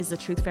is the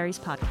Truth Fairies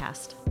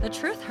podcast. The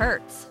truth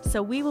hurts.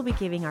 So we will be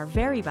giving our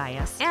very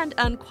biased And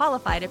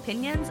unqualified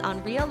opinions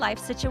on real life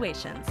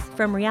situations.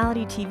 from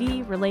reality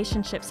TV,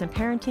 relationships, and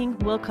parenting.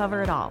 We'll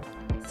cover it all.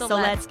 So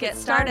let's get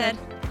started.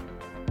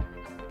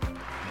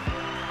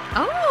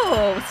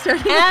 Oh,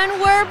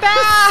 And we're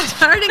back.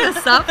 starting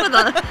us off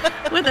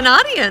with an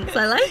audience.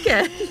 I like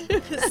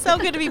it. So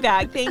good to be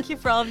back. Thank you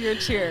for all of your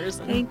cheers.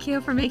 Thank you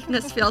for making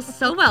us feel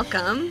so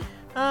welcome.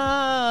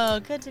 Oh,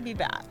 good to be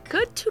back.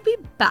 Good to be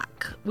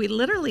back. We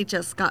literally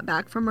just got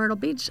back from Myrtle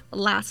Beach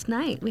last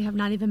night. We have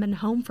not even been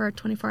home for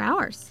 24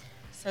 hours.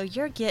 So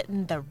you're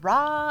getting the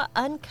raw,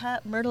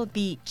 uncut Myrtle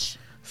Beach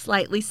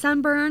Slightly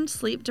sunburned,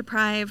 sleep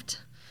deprived.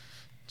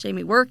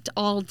 Jamie worked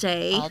all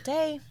day. all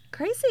day.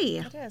 Crazy.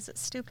 It is.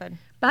 It's stupid.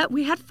 But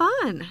we had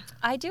fun.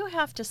 I do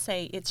have to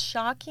say, it's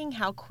shocking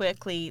how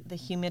quickly the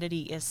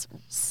humidity is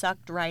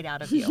sucked right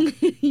out of you.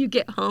 You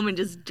get home and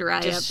just dry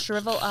Just up.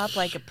 shrivel up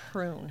like a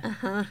prune.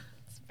 Uh-huh.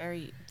 It's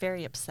very,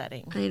 very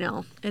upsetting. I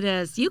know. It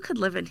is. You could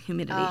live in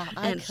humidity Oh,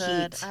 I and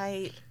could.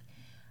 heat.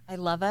 I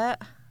love it.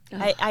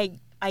 Ugh.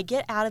 I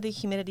get out of the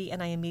humidity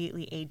and I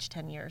immediately age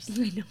 10 years.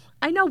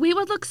 I know. We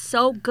would look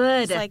so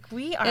good. It's like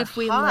we are if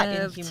we hot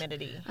lived. in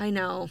humidity. I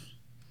know.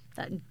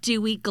 That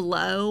dewy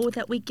glow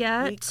that we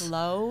get. We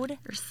glowed.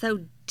 We're so Our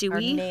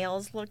dewy.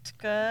 nails looked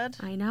good.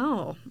 I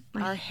know.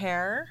 Our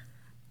hair.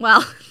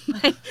 Well,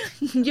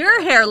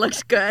 your hair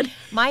looked good.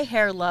 My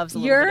hair loves a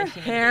little Your bit of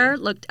humidity. hair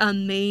looked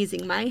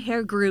amazing. My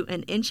hair grew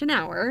an inch an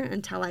hour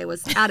until I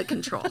was out of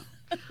control.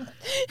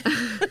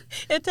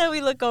 Until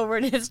we look over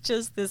and it's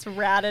just this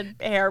ratted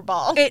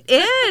hairball. It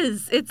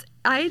is.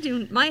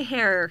 My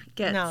hair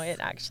gets. No, it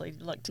actually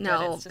looked good.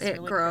 No, It's just it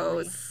really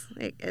grows.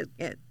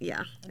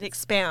 Yeah. It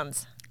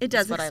expands. It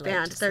does what I like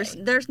expand. to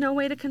say. There's no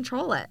way to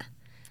control it.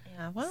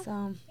 Yeah, well,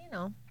 So,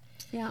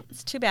 yeah.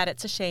 it's too bad.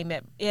 It's a shame.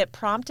 It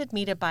prompted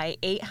me to buy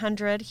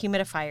 800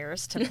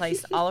 humidifiers to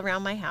place all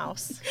around my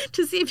house.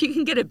 To see if you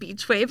can get a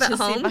beach wave at To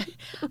see home. if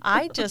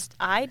I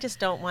just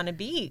don't want to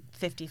be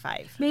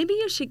 55. Maybe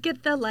you should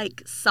get the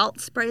salt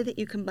spray that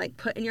you can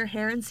put in your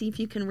hair and see if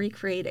you can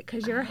recreate it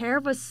because your hair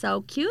was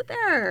so cute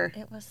there.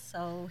 It was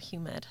so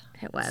humid.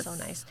 It was. So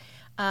nice.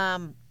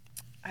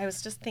 I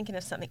was just thinking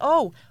of something.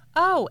 Oh,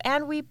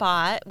 and we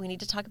need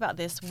to talk about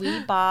this. We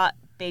bought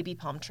baby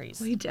palm trees.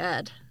 We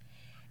did.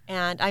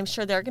 And I'm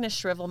sure they're going to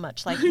shrivel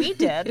much like we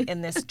did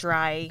in this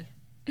dry,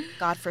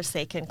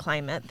 godforsaken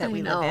climate that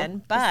we live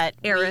in. But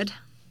arid.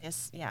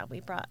 We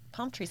brought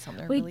palm trees home.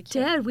 They're We really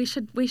cute. did.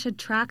 We should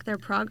track their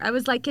progress. I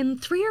was like, in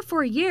 3 or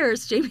 4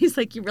 years, Jamie's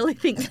like, you really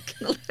think they're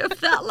going to live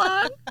that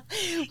long?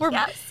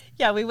 Yes.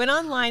 Yeah, we went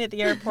online at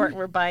the airport and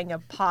we're buying a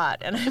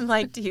pot. And I'm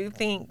like, do you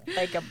think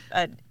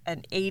an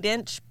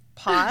 8-inch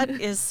pot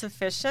is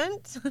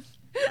sufficient?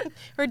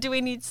 Or do we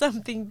need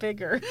something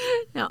bigger?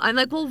 No, I'm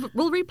like, we'll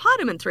repot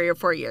him in 3 or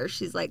 4 years.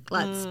 She's like,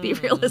 let's be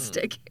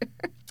realistic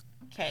here.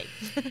 Okay.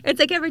 It's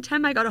like every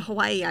time I go to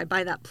Hawaii, I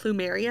buy that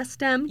plumeria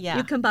stem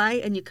you can buy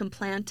and you can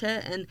plant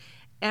it. And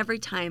every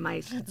time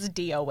It's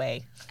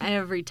DOA.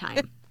 every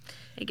time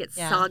it gets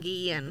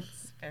soggy and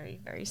It's very,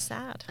 very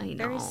sad. I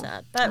Very know.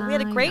 sad. But we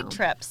had a I great know.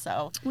 trip,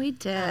 so we it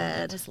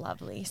did. was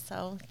lovely.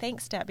 So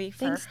thanks, Debbie, for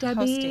Thanks, Debbie.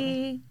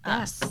 hosting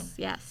Yes, us.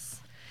 yes.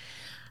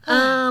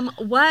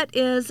 What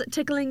is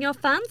tickling your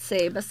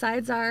fancy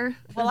besides our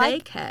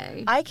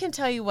vacay? I can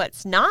tell you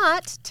what's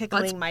not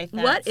tickling my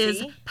fancy. What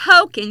is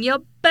poking your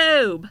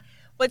boob?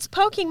 What's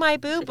poking my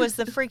boob was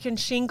the freaking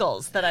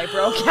shingles that I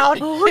broke out.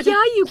 Oh,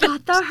 yeah, you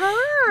got the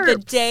herb. The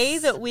day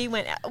that we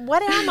went,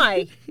 what am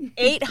I,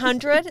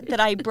 800 that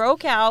I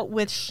broke out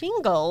with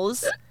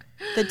shingles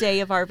the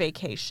day of our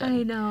vacation.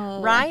 I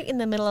know. Right in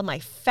the middle of my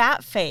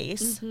fat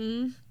face,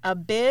 a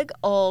big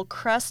old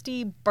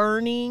crusty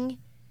burning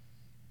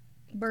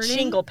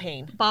shingle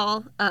pain.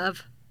 Ball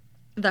of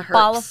the herpes.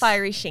 Ball of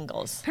fiery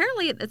shingles.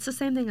 Apparently, it's the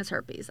same thing as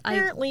herpes.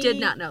 Apparently. I did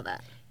not know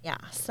that. Yeah,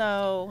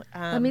 so.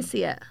 Let me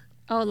see it.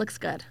 Oh, it looks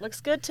good. Looks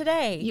good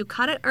today. You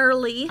caught it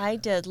early. I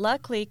did.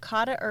 Luckily,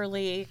 caught it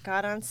early,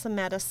 got on some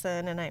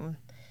medicine, and I'm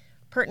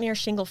pert near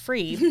shingle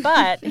free.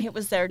 But it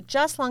was there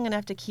just long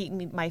enough to keep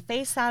my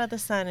face out of the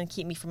sun and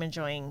keep me from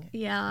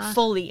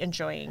fully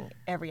enjoying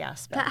every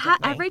aspect.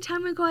 Every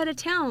time we go out of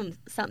town,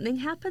 something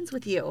happens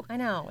with you. I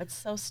know. It's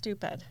so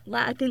stupid.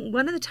 I think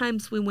one of the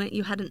times we went,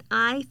 you had an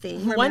eye thing.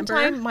 Remember? One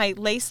time, my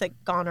LASIK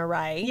gone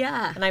awry.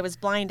 Yeah. And I was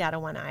blind out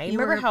of one eye. You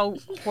Remember were- how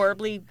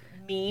horribly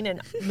mean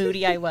and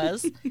moody I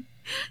was?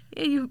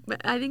 Yeah,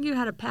 I think you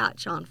had a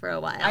patch on for a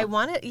while.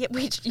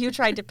 You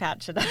tried to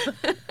patch it up.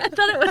 I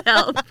thought it would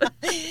help.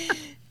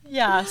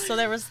 Yeah, so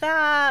there was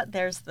that.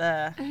 There's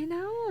the I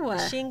know.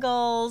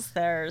 shingles.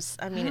 There's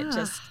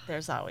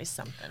always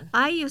something.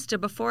 I used to,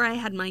 before I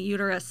had my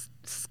uterus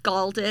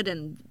scalded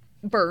and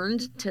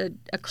burned to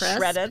a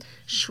crisp,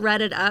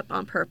 shredded up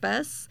on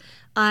purpose,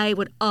 I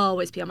would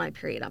always be on my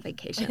period on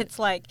vacation. It's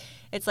like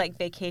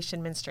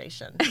vacation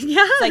menstruation.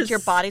 Yes. It's like your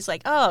body's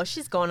like, oh,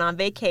 she's going on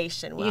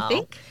vacation. Well, You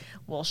think?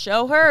 We'll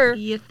show her.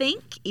 You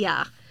think?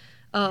 Yeah.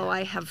 Oh,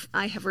 I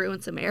have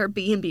ruined some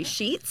Airbnb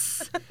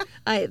sheets.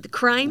 The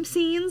crime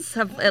scenes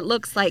it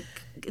looks like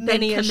been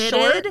Many a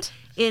committed short.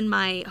 in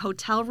my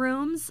hotel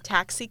rooms.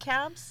 Taxi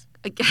cabs?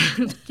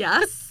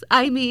 Yes.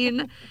 I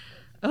mean,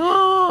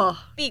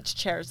 oh. Beach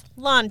chairs,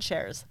 lawn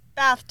chairs,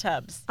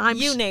 bathtubs,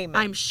 you name it.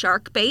 I'm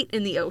shark bait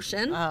in the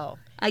ocean. Oh.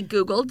 I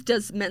Googled,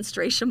 does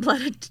menstruation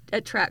blood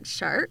attract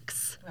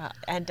sharks?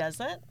 And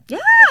does it?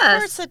 Yes. Of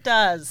course it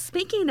does.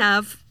 Speaking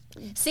of.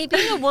 See,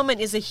 being a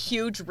woman is a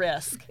huge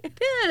risk. It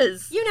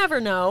is. You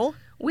never know.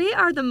 We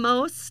are the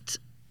most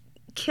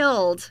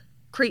killed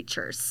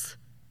creatures.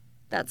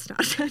 That's not,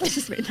 I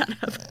just made that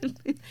up.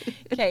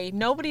 Okay,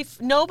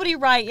 nobody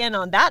write in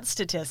on that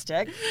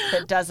statistic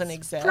that doesn't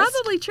exist.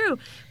 Probably true.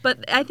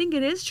 But I think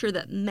it is true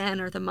that men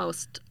are the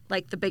most,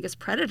 like, the biggest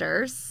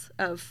predators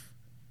of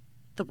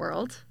the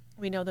world.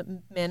 We know that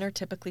men are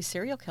typically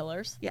serial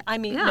killers. Yeah. I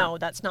mean, yeah. No,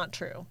 that's not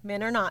true.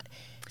 Men are not.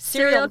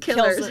 Serial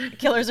killers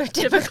are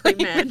typically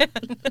men.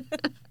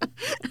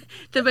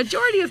 The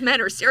majority of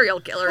men are serial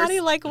killers. How do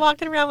you like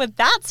walking around with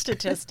that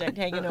statistic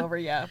hanging over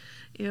you?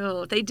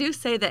 Ew. They do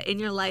say that in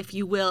your life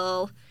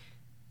you'll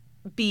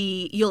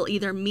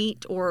either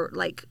meet or,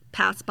 like,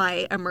 pass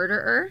by a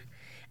murderer.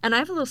 And I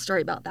have a little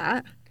story about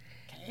that.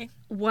 Okay.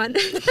 One...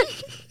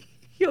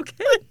 You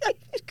okay?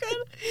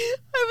 Good.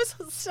 I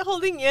was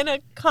holding in a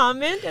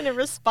comment and a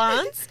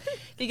response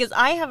because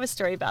I have a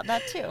story about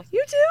that too.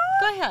 You do?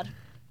 Go ahead.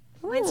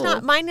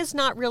 Mine is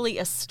not really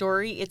a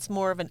story. It's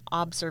more of an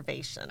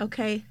observation.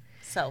 Okay.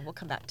 So we'll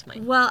come back to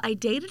mine. Well, I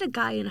dated a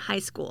guy in high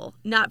school.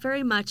 Not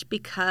very much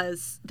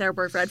because there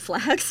were red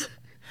flags,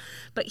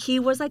 but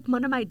he was like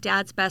one of my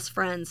dad's best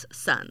friend's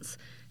sons.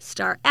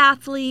 Star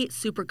athlete,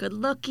 super good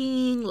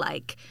looking,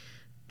 like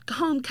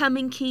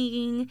homecoming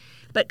king,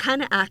 but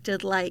kind of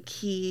acted like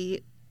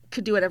he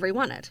could do whatever he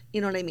wanted.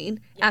 You know what I mean?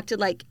 Yeah. Acted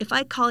like, if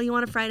I call you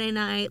on a Friday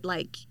night,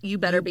 like, you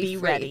better be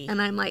free. Ready.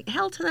 And I'm like,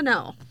 hell to the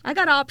no. I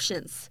got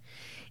options.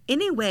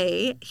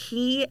 Anyway,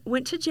 he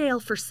went to jail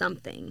for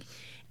something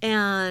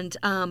and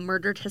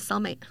murdered his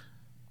cellmate.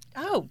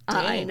 Oh,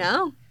 dang. I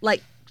know.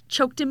 Like,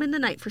 choked him in the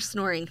night for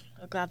snoring.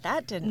 I'm glad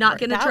that didn't Not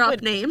going to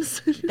drop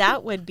names.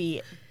 That would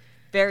be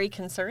very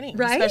concerning,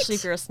 right? Especially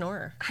if you're a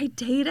snorer. I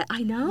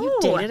know. You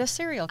dated a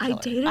serial killer.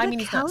 I dated a killer.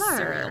 He's not a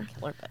serial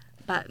killer,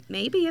 but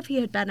maybe if he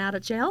had been out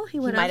of jail, he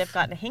might have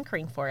gotten a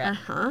hankering for it.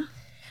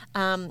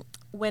 Uh-huh.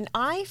 When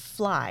I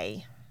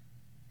fly,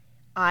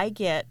 I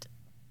get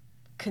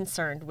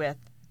concerned with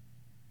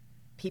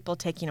people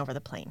taking over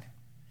the plane.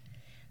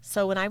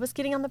 So when I was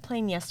getting on the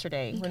plane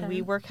yesterday, when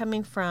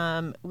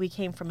we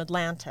came from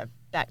Atlanta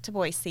back to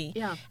Boise.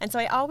 Yeah. And so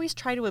I always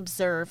try to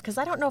observe, because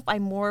I don't know if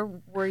I'm more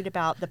worried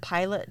about the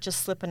pilot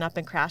just slipping up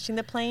and crashing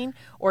the plane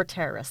or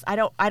terrorists. I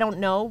don't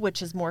know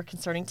which is more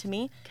concerning to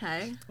me.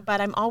 Okay. But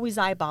I'm always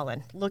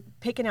eyeballing,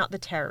 picking out the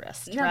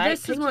terrorist, yeah, right?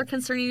 This is more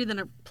concerning you than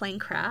a plane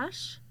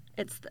crash?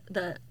 It's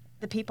the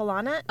people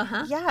on it?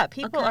 Uh-huh. Yeah,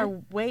 people are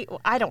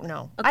I don't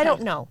know. Okay. I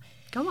don't know.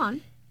 Go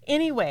on.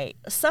 Anyway,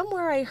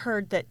 somewhere I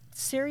heard that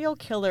serial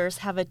killers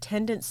have a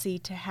tendency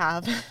to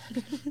have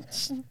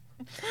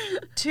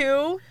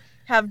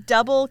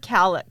double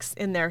calyx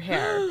in their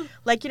hair.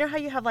 Like, you know how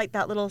you have like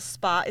that little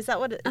spot? Is that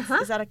what it is?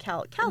 Is that a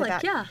calyx?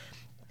 Calyx, yeah.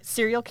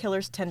 Serial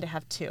killers tend to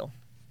have two.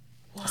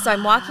 What? So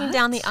I'm walking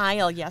down the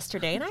aisle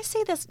yesterday and I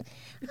see this,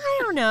 I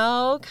don't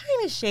know,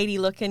 kind of shady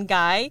looking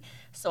guy.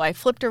 So I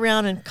flipped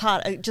around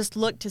and just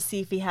looked to see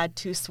if he had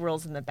two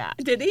swirls in the back.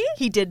 Did he?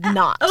 He did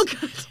not. Oh,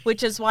 good.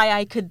 Which is why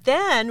I could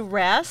then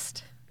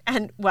rest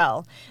and,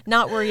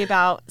 not worry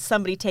about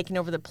somebody taking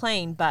over the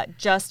plane, but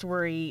just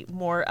worry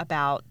more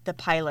about the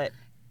pilot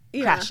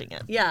crashing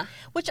it. Yeah.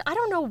 Which I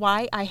don't know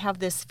why I have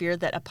this fear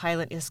that a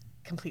pilot is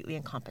completely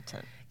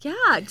incompetent.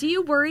 Yeah. Do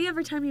you worry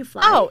every time you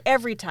fly? Oh,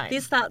 every time.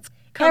 These thoughts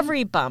come...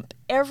 Every bump,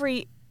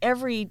 every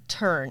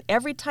turn,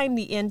 every time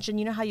the engine,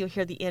 you know how you'll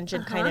hear the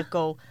engine kind of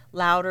go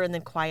louder and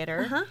then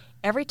quieter?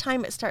 Every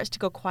time it starts to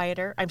go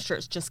quieter, I'm sure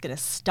it's just going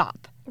to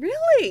stop.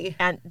 Really?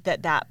 And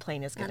that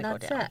plane is going to go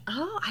down. It.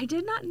 Oh, I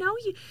did not know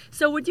you.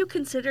 So would you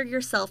consider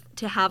yourself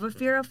to have a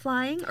fear of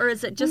flying? Or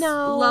is it just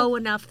low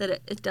enough that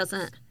it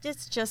doesn't?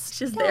 It's just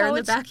there in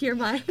the back of your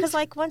mind? Because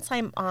like once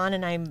I'm on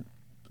and I'm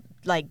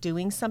like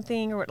doing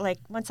something, or like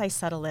once I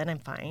settle in, I'm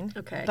fine.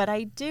 Okay. But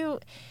I do...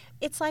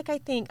 It's like I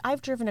think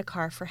I've driven a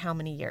car for how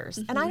many years,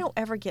 and I don't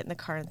ever get in the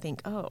car and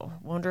think, oh,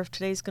 wonder if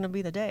today's going to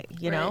be the day,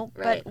 you know?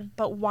 Right.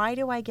 But why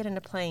do I get in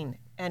a plane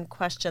and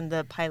question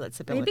the pilot's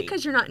ability? Maybe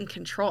because you're not in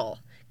control.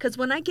 Because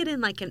when I get in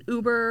like an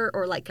Uber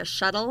or like a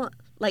shuttle,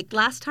 like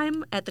last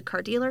time at the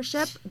car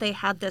dealership, they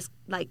had this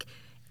like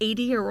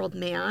 80-year-old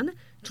man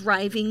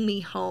driving me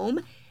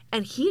home,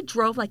 and he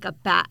drove like a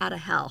bat out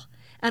of hell.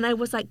 And I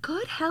was like,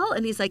 good hell.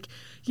 And he's like,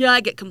 yeah,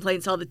 I get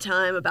complaints all the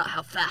time about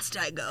how fast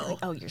I go. Like,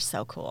 oh, you're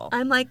so cool.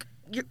 I'm like,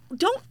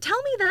 don't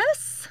tell me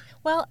this.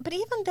 Well, but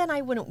even then I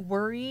wouldn't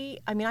worry.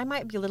 I mean, I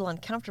might be a little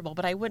uncomfortable,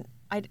 but I would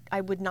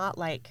not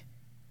like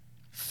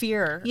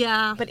fear.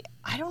 Yeah. But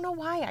I don't know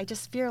why. I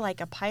just fear like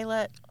a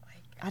pilot.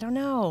 I don't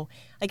know.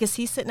 Like, is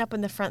he sitting up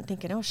in the front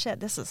thinking, oh shit,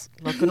 this is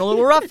looking a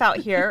little rough out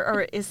here?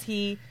 Or is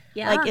he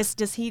like,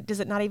 does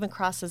it not even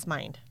cross his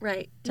mind?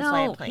 Right. To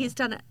fly a plane? He's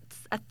done it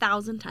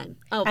 1,000 times.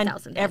 Oh, and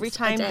 1,000 times. Every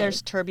time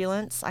there's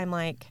turbulence, I'm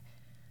like,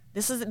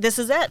 This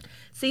is it.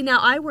 See, now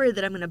I worry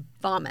that I'm going to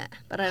vomit,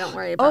 but I don't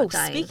worry about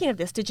dying. Speaking of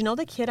this, did you know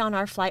the kid on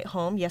our flight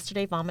home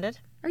yesterday vomited?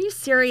 Are you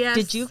serious?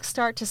 Did you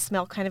start to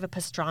smell kind of a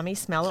pastrami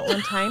smell at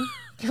one time?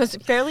 It was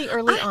fairly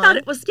early on.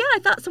 I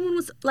thought someone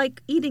was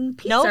like eating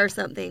pizza or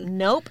something.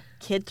 Nope.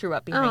 Kid threw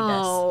up behind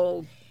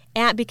us.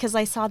 And because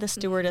I saw the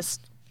stewardess?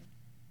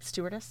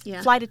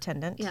 Yeah. Flight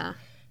attendant. Yeah.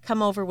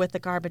 Come over with the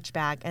garbage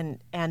bag, and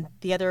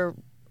the other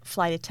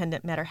flight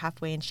attendant met her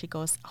halfway, and she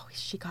goes,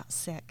 she got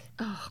sick.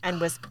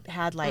 And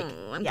had like...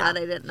 I'm glad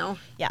I didn't know.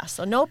 Yeah,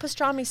 so no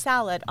pastrami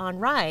salad on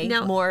rye,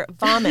 more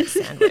vomit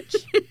sandwich.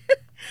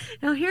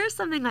 Now, here's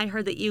something I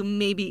heard that you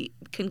maybe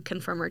can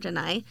confirm or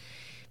deny,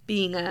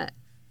 being a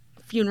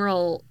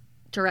funeral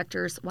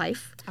director's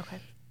wife. Okay.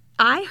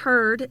 I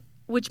heard,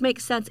 which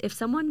makes sense, if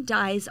someone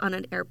dies on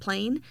an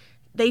airplane,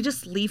 they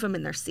just leave them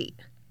in their seat.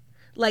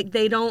 Like,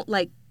 they don't,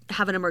 like,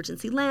 have an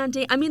emergency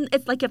landing. I mean,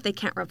 it's like if they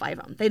can't revive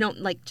them. They don't,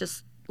 like,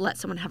 just let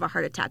someone have a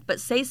heart attack. But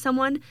say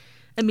someone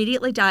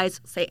immediately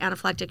dies, say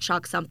anaphylactic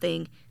shock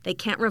something, they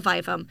can't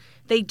revive them,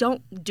 they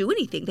don't do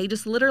anything. They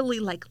just literally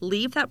like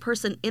leave that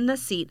person in the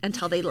seat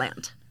until they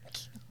land.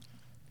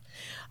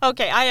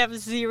 Okay, I have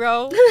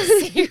zero,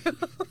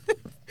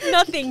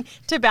 nothing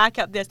to back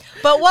up this.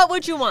 But what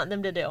would you want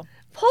them to do?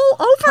 Pull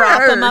over.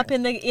 Prop them up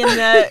in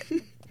the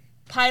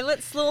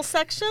pilot's little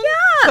section?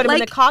 Yeah. Put them in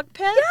the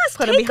cockpit? Yes.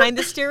 Put them behind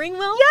the steering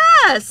wheel?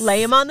 Yes.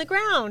 Lay them on the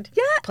ground?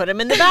 Yeah. Put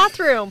them in the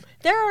bathroom?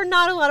 There are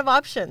not a lot of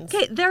options.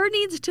 Okay, there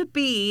needs to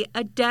be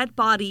a dead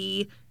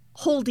body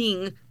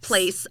holding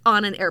place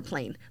on an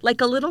airplane.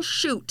 Like a little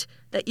chute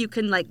that you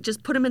can like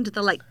just put them into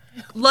the like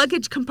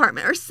luggage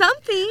compartment or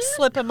something.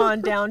 Slip them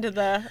on down to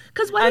the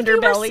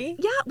underbelly.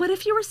 What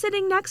if you were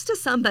sitting next to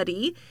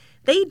somebody,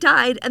 they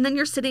died, and then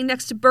you're sitting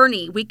next to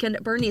Bernie, Weekend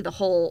at Bernie, the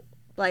whole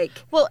like...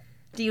 Well...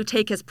 Do you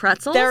take his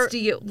pretzels?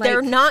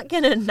 They're not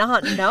going to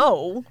not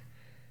know.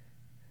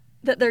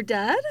 That they're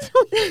dead?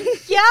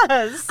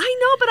 Yes. I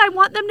know, but I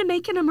want them to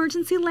make an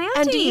emergency landing.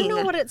 And do you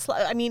know what it's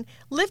like? I mean,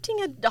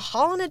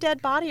 hauling a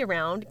dead body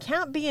around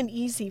can't be an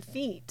easy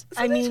feat.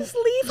 So just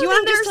leave them you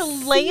want just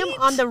to lay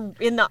them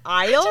in the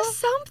aisle? Just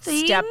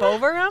something. Step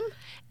over them?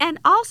 And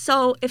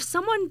also, if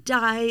someone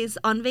dies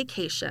on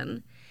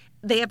vacation,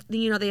 they have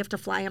to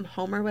fly them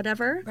home or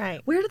whatever.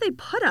 Right. Where do they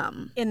put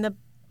them?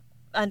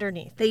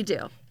 Underneath. They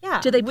do.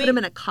 Yeah. Do they put them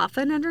in a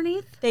coffin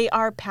underneath? They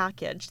are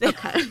packaged.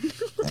 Okay.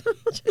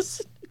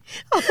 Just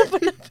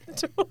open up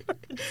the door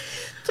and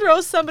throw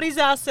somebody's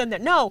ass in there.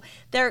 No,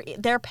 they're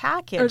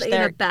packaged. Are they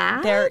in a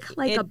bag?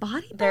 A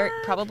body bag? They're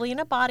probably in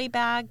a body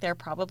bag.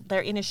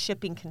 They're in a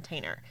shipping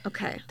container.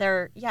 Okay.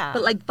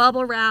 But like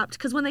bubble wrapped,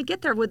 because when they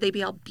get there, would they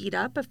be all beat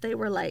up if they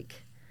were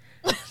like...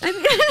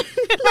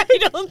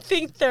 I don't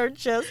think they're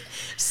just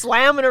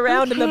slamming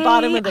around in the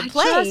bottom of the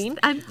plane.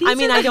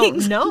 I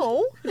don't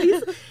know.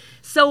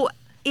 So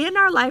in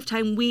our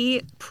lifetime,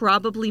 we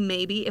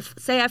probably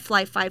say I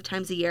fly 5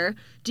 times a year,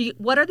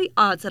 what are the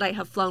odds that I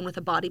have flown with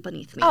a body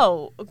beneath me?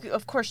 Oh,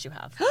 of course you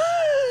have.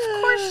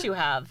 Of course you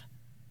have.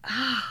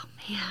 Oh,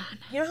 man.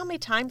 You know how many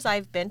times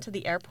I've been to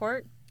the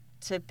airport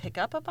to pick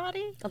up a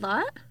body? A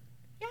lot?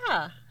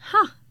 Yeah.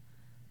 Huh.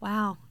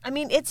 Wow. I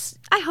mean,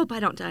 I hope I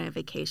don't die on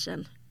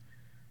vacation.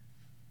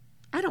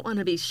 I don't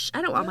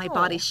want my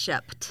body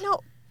shipped.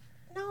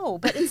 No,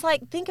 but it's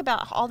like, think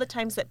about all the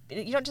times that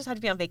you don't just have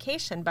to be on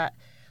vacation, but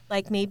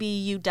like maybe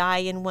you die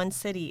in one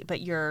city,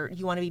 but you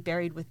want to be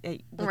buried with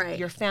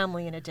your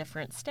family in a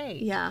different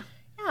state. Yeah.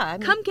 Yeah.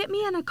 Come get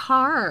me in a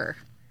car.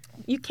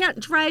 You can't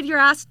drive your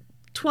ass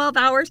 12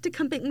 hours to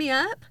come pick me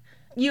up.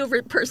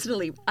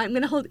 Personally, I'm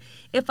going to hold.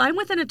 If I'm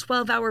within a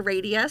 12-hour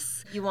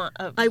radius,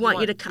 I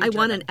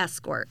want an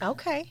escort.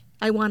 Okay.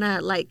 I want a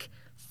like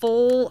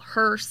full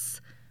hearse.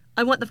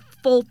 I want the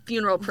full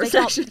funeral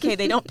procession.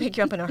 They don't pick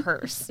you up in a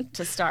hearse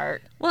to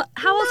start. Well,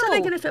 how else are they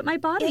going to fit my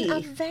body? In a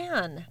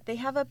van. They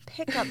have a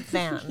pickup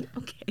van.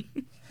 Okay.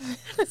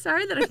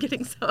 Sorry that I'm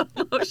getting so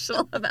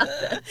emotional about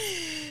this.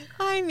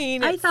 I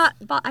mean, I thought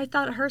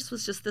a hearse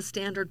was just the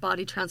standard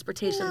body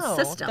transportation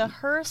system. The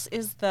hearse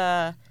is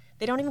they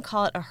don't even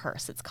call it a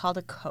hearse. It's called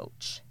a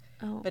coach.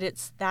 Oh. But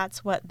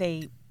that's what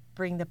they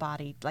bring the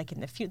body, like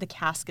in the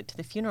casket to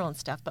the funeral and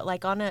stuff. But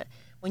like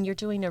when you're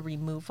doing a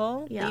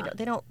removal,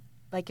 they don't.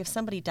 Like if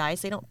somebody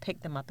dies, they don't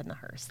pick them up in the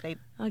hearse.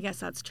 I guess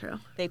that's true.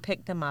 They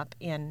pick them up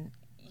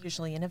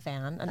usually in a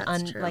van.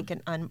 True.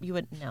 You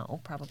would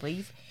know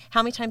probably.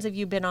 How many times have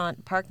you been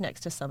parked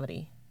next to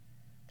somebody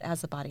that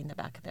has a body in the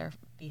back of their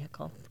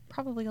vehicle?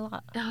 Probably a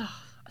lot. Oh,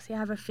 see, I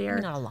have a fear.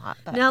 Not a lot.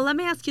 But. Now let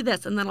me ask you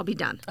this, and then I'll be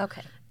done.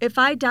 Okay. If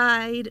I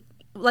died,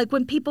 like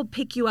when people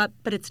pick you up,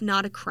 but it's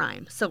not a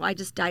crime. So I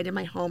just died in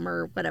my home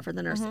or whatever,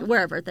 the nurse,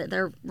 wherever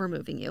they're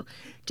removing you.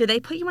 Do they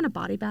put you in a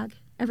body bag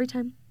every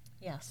time?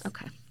 Yes.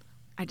 Okay.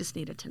 I just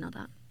needed to know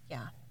that.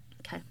 Yeah.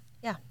 Okay.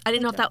 Yeah. I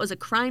didn't know if that was a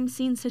crime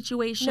scene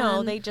situation.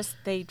 No, they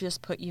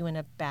just put you in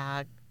a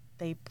bag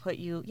they put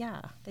you,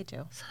 they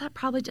do. So that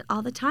probably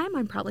all the time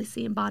I'm probably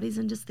seeing bodies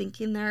and just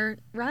thinking they're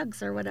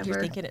rugs or whatever.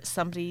 You're thinking it's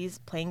somebody's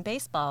playing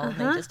baseball and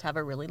they just have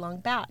a really long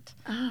bat.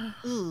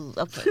 Ooh,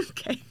 okay.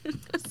 Okay.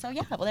 So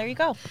yeah, well there you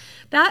go.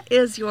 That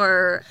is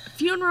your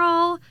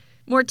funeral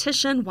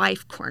mortician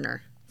wife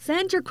corner.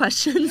 Send your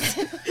questions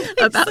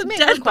about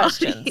dead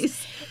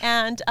questions.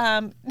 And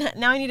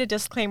now I need a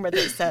disclaimer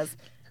that says,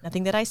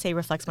 nothing that I say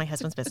reflects my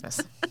husband's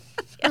business.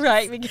 Yes.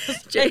 Right?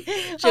 Because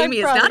Jamie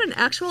is not an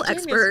actual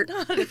expert. Jamie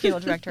is not a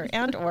funeral director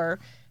and or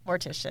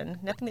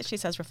mortician. Nothing that she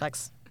says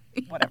reflects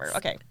whatever. Yes.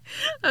 Okay.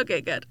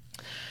 Okay, good.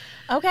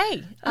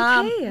 Okay.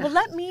 Well,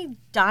 let me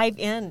dive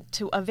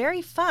into a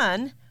very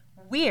fun,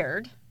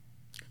 weird,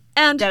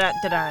 and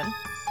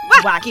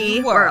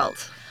wacky world.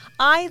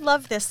 I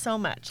love this so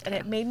much, and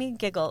it made me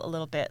giggle a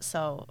little bit.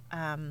 So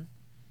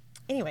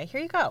anyway,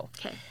 here you go.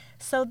 Okay.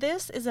 So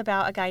this is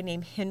about a guy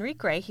named Henry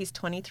Gray. He's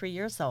 23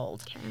 years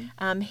old.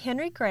 Okay.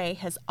 Henry Gray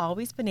has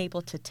always been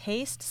able to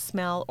taste,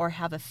 smell, or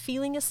have a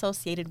feeling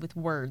associated with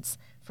words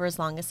for as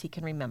long as he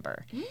can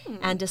remember,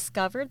 and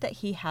discovered that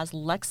he has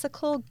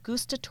lexical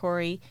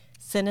gustatory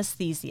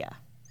synesthesia.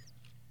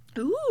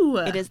 Ooh.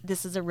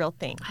 This is a real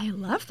thing. I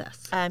love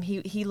this.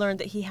 He learned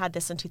that he had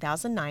this in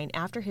 2009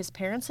 after his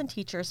parents and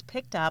teachers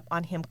picked up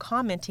on him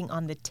commenting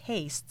on the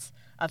tastes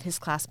of his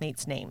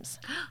classmates'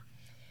 names.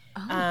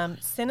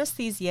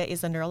 Synesthesia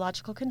is a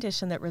neurological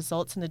condition that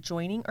results in the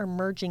joining or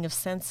merging of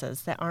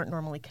senses that aren't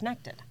normally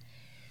connected.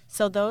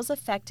 So those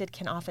affected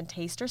can often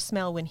taste or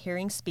smell when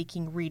hearing,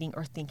 speaking, reading,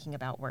 or thinking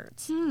about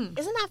words. Isn't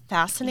that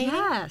fascinating?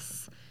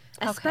 Yes.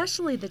 Okay.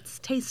 Especially the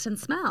taste and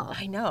smell.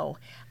 I know.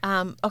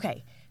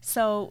 Okay.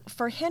 So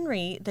for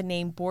Henry, the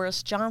name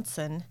Boris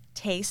Johnson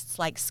tastes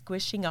like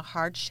squishing a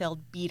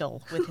hard-shelled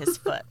beetle with his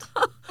foot.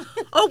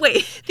 Oh,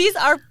 wait. These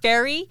are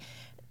very...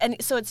 And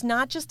so it's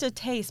not just a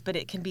taste, but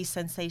it can be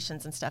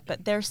sensations and stuff.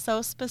 But they're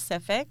so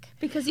specific.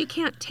 Because you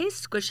can't taste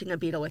squishing a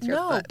beetle with your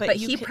foot. But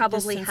he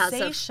probably has the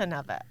sensation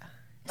of it.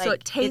 Like, so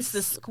it tastes...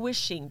 It's the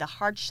squishing, the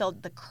hard shell,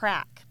 the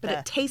crack. But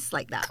it tastes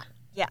like that.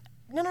 Yeah.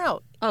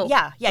 No. Oh.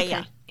 Yeah.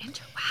 Okay.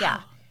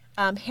 Wow.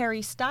 Yeah.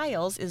 Harry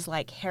Styles is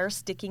like hair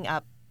sticking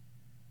up.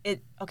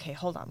 Okay,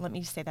 hold on. Let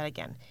me say that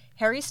again.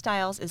 Harry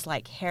Styles is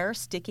like hair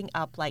sticking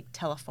up like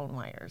telephone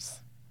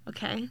wires.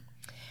 Okay.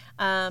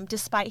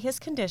 Despite his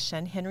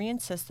condition, Henry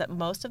insists that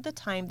most of the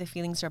time the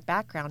feelings are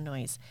background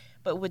noise,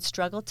 but would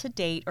struggle to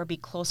date or be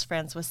close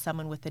friends with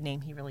someone with a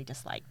name he really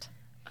disliked.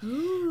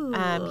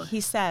 Ooh. He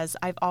says,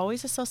 I've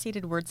always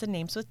associated words and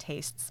names with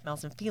tastes,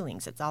 smells, and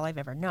feelings. It's all I've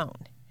ever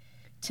known.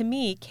 To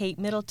me, Kate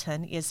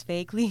Middleton is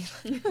vaguely...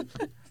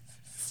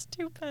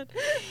 stupid.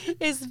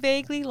 Is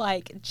vaguely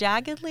like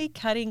jaggedly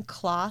cutting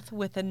cloth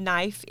with a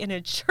knife in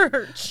a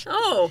church.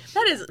 Oh,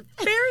 that is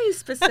very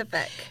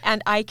specific.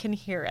 And I can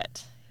hear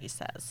it, he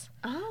says.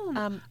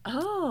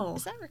 Oh.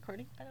 Is that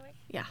recording, by the way?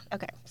 Yeah.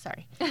 Okay.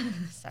 Sorry.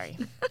 Sorry.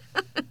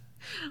 I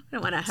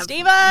don't want to have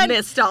Steven!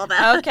 Missed all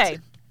that. Okay.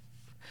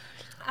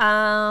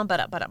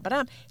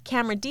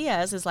 Cameron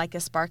Diaz is like a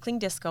sparkling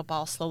disco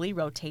ball slowly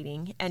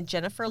rotating, and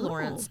Jennifer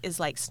Lawrence is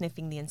like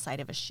sniffing the inside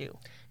of a shoe.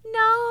 No,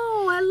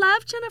 I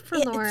love Jennifer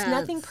Lawrence. It's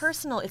nothing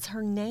personal. It's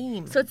her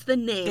name. So it's the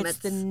name. It's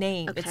the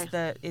name.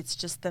 Okay. It's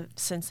just the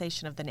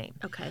sensation of the name.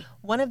 Okay.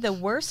 One of the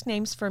worst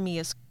names for me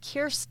is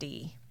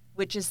Kirsty,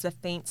 which is the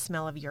faint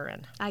smell of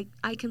urine. I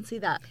can see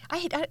that.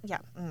 Yeah.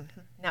 Mm-hmm.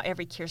 Now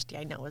every Kirsty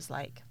I know is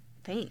like,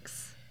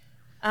 thanks.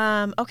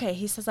 Okay,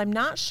 he says, I'm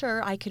not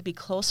sure I could be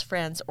close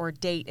friends or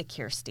date a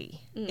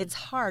Kirsty. It's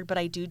hard, but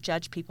I do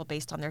judge people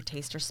based on their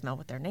taste or smell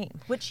with their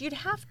name, which you'd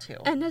have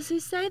to. And does he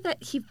say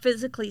that he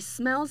physically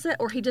smells it,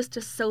 or he just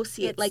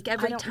associates, like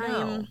every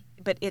time? Know.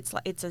 But it's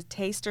a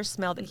taste or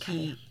smell that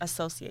he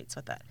associates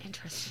with it.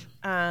 Interesting.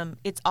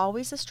 It's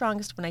always the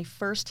strongest when I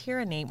first hear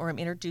a name or am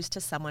introduced to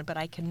someone, but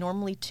I can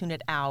normally tune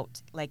it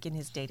out, like in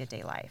his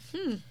day-to-day life.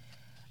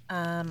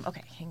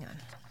 Okay, hang on.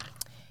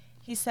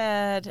 He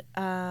said...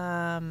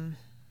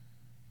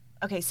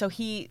 Okay, so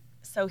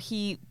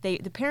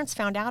the parents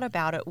found out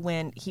about it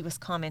when he was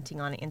commenting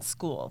on it in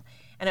school,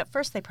 and at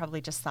first they probably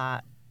just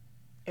thought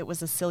it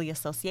was a silly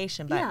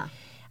association. But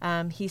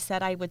he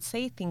said I would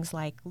say things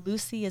like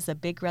 "Lucy is a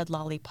big red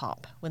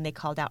lollipop" when they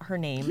called out her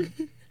name,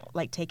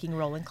 like taking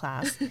roll in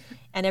class,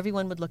 and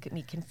everyone would look at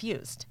me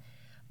confused.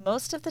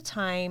 Most of the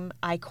time,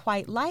 I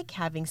quite like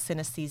having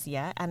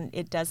synesthesia, and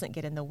it doesn't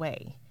get in the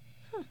way.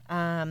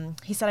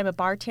 He said, I'm a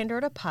bartender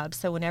at a pub,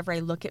 so whenever I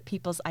look at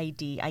people's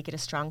ID, I get a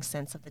strong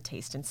sense of the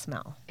taste and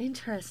smell.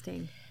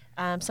 Interesting.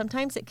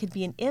 Sometimes it could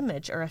be an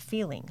image or a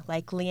feeling,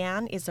 like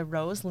Leanne is a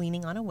rose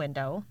leaning on a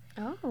window.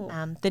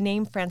 Oh. The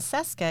name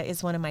Francesca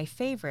is one of my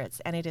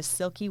favorites, and it is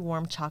silky,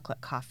 warm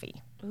chocolate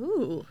coffee.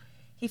 Ooh.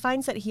 He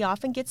finds that he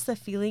often gets the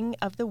feeling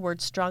of the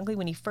word strongly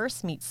when he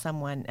first meets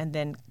someone, and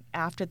then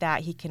after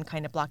that, he can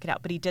kind of block it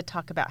out. But he did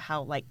talk about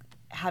how, like,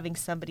 having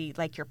somebody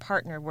like your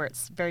partner where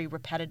it's very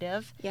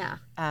repetitive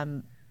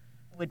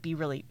would be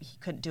really, he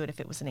couldn't do it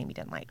if it was a name he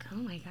didn't like. Oh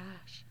my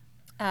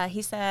gosh.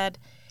 He said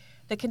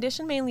the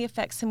condition mainly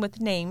affects him with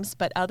names,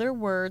 but other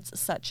words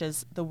such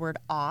as the word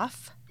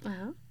off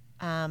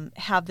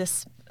have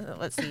this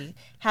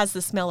has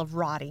the smell of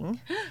rotting.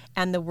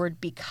 And the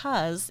word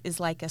because is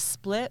like a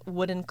split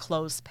wooden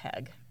clothes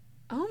peg.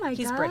 Oh my gosh.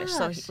 He's British,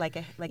 so like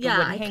a wooden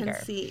hanger. hanger. Yeah, I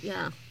can see,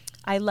 yeah.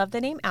 I love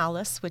the name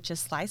Alice, which is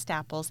sliced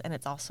apples, and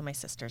it's also my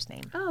sister's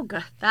name. Oh,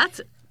 good. That's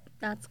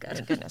good.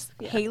 Thank goodness.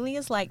 Yeah. Haley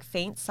is like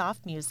faint,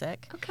 soft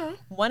music. Okay.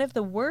 One of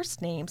the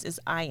worst names is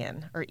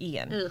Ian.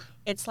 Ugh.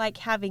 It's like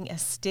having a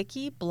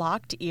sticky,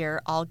 blocked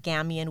ear, all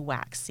gammy and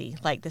waxy,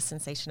 like the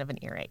sensation of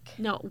an earache.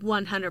 No,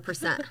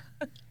 100%.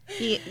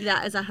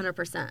 That is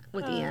 100%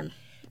 with Ian.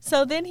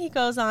 So then he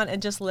goes on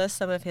and just lists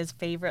some of his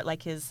favorite,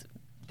 like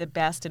the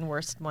best and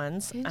worst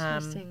ones.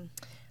 Interesting.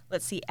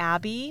 Let's see.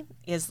 Abby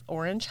is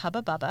orange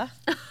Hubba Bubba.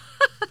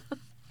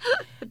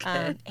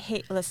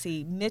 Okay. Let's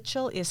see.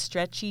 Mitchell is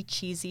stretchy,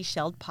 cheesy,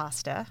 shelled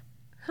pasta.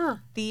 Huh.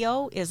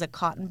 Theo is a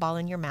cotton ball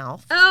in your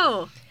mouth.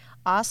 Oh.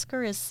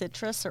 Oscar is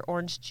citrus or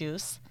orange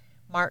juice.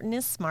 Martin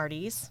is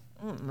Smarties.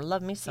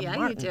 Love me some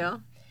Martin. Yeah, you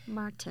do.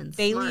 Martin.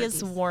 Bailey Smarties.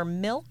 is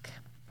warm milk.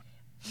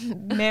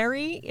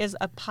 Mary is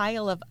a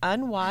pile of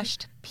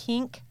unwashed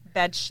pink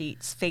bed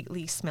sheets,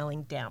 faintly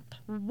smelling damp.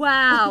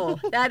 Wow.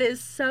 That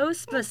is so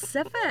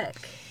specific.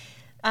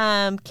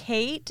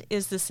 Kate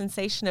is the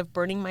sensation of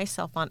burning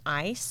myself on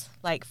ice,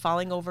 like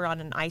falling over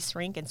on an ice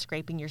rink and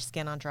scraping your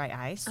skin on dry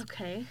ice.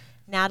 Okay.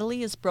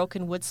 Natalie is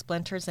broken wood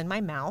splinters in my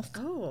mouth.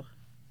 Oh.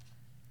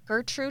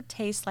 Gertrude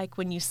tastes like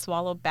when you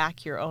swallow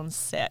back your own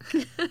sick.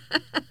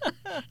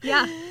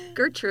 Yeah,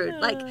 Gertrude.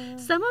 Like,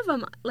 some of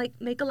them, like,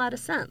 make a lot of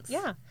sense.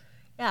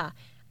 Yeah.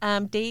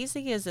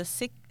 Daisy is a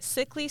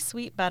sickly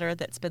sweet butter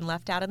that's been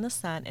left out in the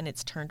sun and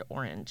it's turned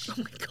orange. Oh,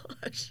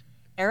 my gosh.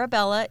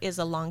 Arabella is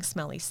a long,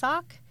 smelly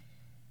sock.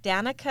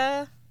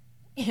 Danica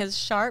is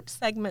sharp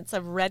segments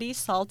of ready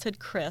salted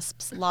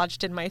crisps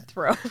lodged in my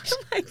throat.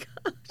 Oh, my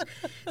gosh.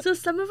 So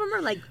some of them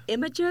are like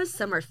images,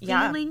 some are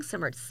feelings,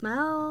 some are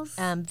smells.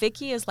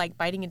 Vicky is like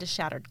biting into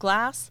shattered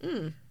glass.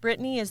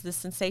 Brittany is the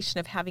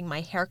sensation of having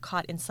my hair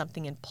caught in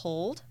something and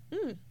pulled.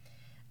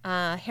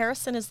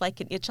 Harrison is like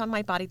an itch on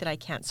my body that I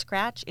can't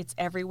scratch. It's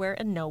everywhere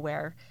and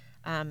nowhere.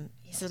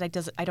 He says I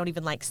don't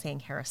even like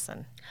saying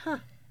Harrison. Huh.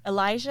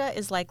 Elijah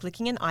is like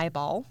licking an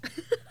eyeball.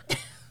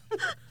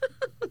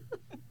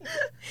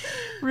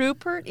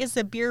 Rupert is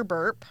a beer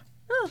burp.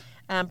 Oh.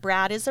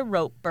 Brad is a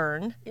rope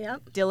burn.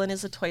 Yep. Dylan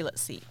is a toilet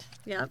seat.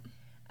 Yep.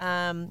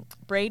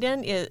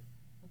 Braden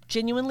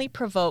genuinely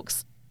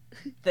provokes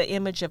the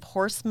image of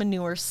horse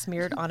manure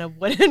smeared on a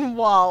wooden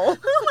wall.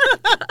 Oh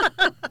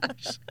my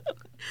gosh.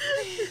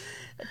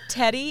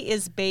 Teddy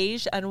is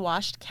beige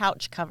unwashed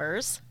couch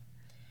covers.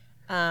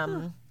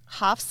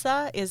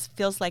 Hafsa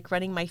feels like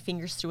running my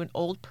fingers through an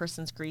old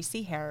person's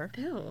greasy hair.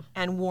 Ew.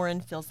 And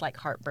Warren feels like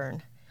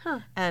heartburn.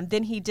 Huh.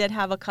 Then he did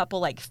have a couple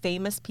like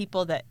famous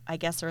people that I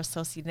guess are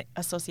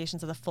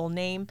associations of the full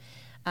name.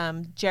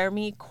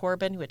 Jeremy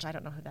Corbyn, which I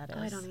don't know who that is.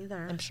 Oh, I don't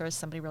either. I'm sure is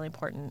somebody really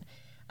important.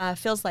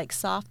 Feels like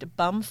soft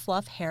bum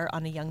fluff hair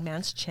on a young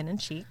man's chin and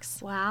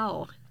cheeks.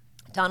 Wow.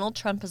 Donald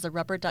Trump is a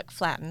rubber duck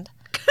flattened,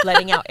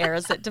 letting out air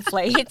as it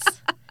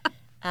deflates.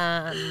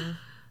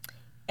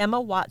 Emma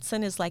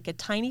Watson is like a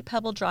tiny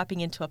pebble dropping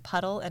into a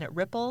puddle and it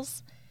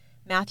ripples.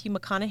 Matthew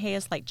McConaughey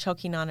is like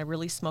choking on a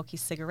really smoky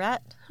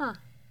cigarette. Huh.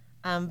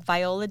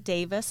 Viola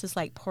Davis is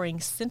like pouring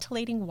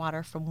scintillating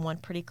water from one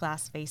pretty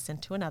glass vase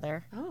into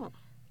another. Oh.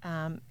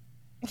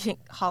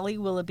 Holly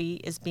Willoughby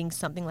is being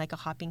something like a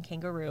hopping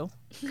kangaroo.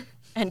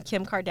 And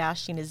Kim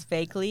Kardashian is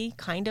vaguely,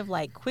 kind of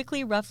like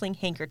quickly ruffling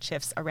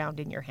handkerchiefs around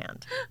in your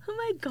hand. Oh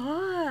my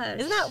gosh.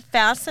 Isn't that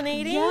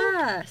fascinating?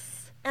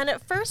 Yes. And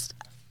at first,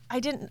 I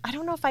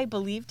don't know if I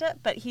believed it,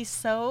 but he's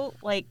so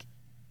like,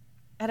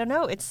 I don't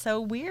know, it's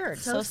so weird,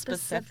 so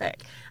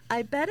specific.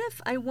 I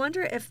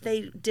wonder if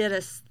they did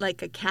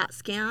a CAT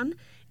scan,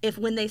 if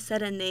when they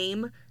said a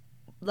name,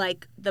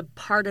 like the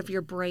part of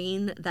your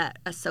brain that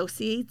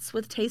associates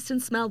with taste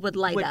and smell would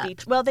light up.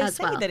 Well, they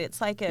say that it's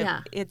like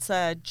it's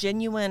a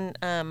genuine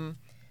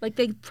like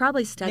they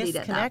probably studied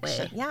it that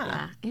way.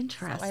 Yeah.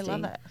 Interesting. So I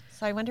love it.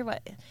 So I wonder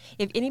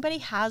if anybody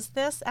has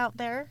this out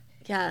there.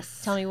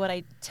 Yes. Tell me what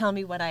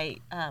I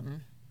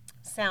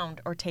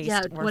sound or taste.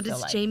 Yeah. Or what feel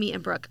is like. Jamie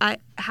and Brooke?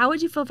 How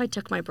would you feel if I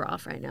took my bra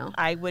off right now?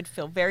 I would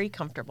feel very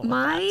comfortable.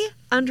 My with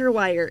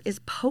underwire is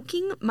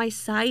poking my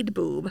side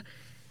boob,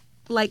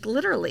 like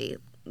literally.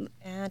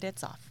 And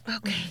it's off.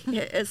 Okay.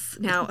 It is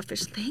now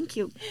official. Thank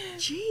you.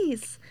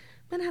 Jeez.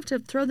 I'm going to have to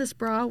throw this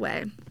bra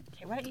away.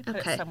 Okay, why don't you put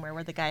it somewhere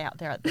where the guy out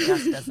there at the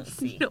desk doesn't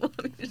see? You don't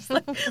want me to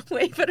just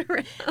wave it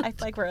around. I feel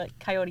like we're like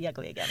Coyote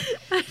Ugly again.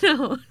 I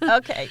know.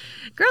 Okay.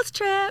 Girls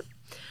trip.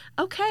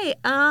 Okay.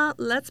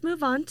 Let's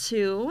move on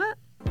to...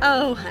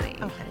 Oh, honey.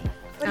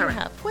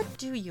 What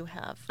do you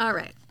have? All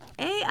right.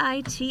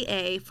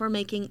 AITA for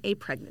making a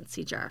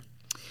pregnancy jar.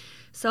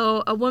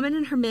 So a woman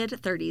in her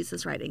mid-30s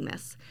is writing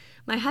this.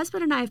 My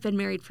husband and I have been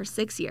married for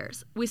 6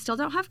 years. We still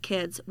don't have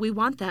kids. We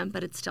want them,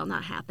 but it's still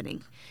not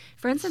happening.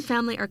 Friends and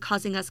family are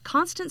causing us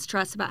constant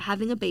stress about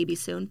having a baby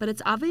soon, but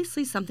it's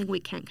obviously something we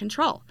can't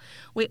control.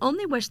 We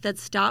only wish they'd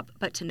stop,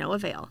 but to no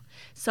avail.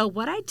 So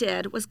what I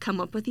did was come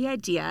up with the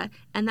idea,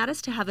 and that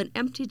is to have an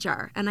empty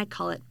jar, and I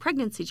call it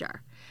pregnancy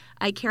jar.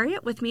 I carry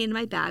it with me in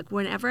my bag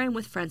whenever I'm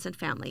with friends and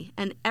family,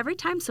 and every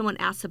time someone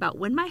asks about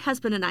when my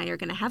husband and I are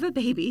going to have a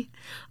baby,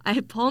 I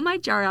pull my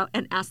jar out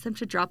and ask them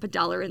to drop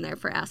 $1 in there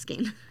for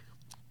asking.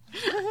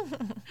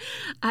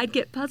 I'd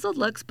get puzzled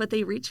looks, but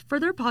they reach for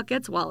their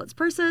pockets, wallets,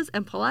 purses,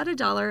 and pull out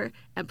 $1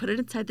 and put it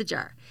inside the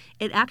jar.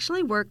 It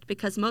actually worked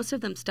because most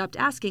of them stopped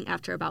asking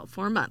after about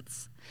 4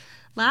 months.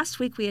 Last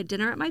week, we had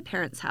dinner at my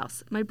parents'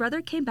 house. My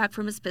brother came back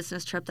from his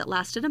business trip that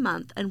lasted a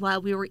month, and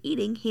while we were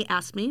eating, he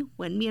asked me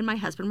when me and my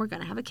husband were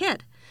going to have a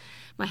kid.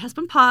 My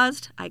husband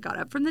paused. I got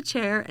up from the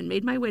chair and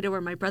made my way to where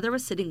my brother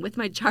was sitting with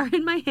my jar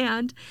in my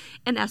hand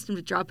and asked him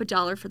to drop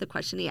 $1 for the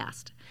question he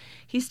asked.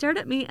 He stared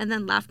at me and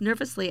then laughed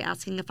nervously,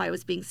 asking if I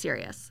was being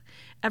serious.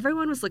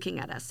 Everyone was looking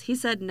at us. He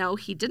said no,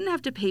 he didn't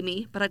have to pay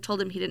me, but I told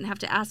him he didn't have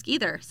to ask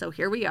either, so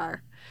here we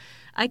are.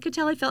 I could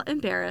tell I felt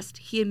embarrassed.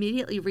 He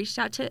immediately reached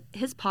out to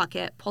his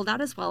pocket, pulled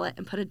out his wallet,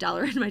 and put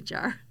 $1 in my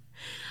jar.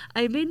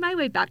 I made my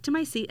way back to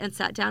my seat and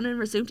sat down and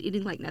resumed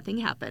eating like nothing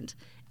happened.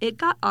 It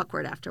got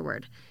awkward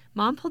afterward.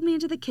 Mom pulled me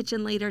into the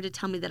kitchen later to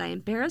tell me that I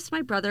embarrassed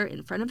my brother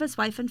in front of his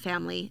wife and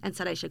family and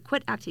said I should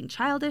quit acting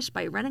childish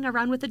by running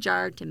around with a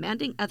jar,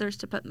 demanding others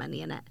to put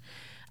money in it.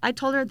 I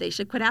told her they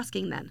should quit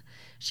asking then.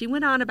 She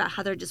went on about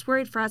how they're just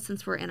worried for us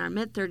since we're in our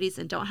mid-30s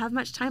and don't have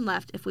much time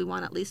left if we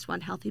want at least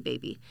one healthy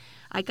baby.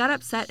 I got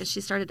upset and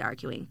she started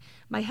arguing.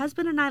 My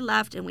husband and I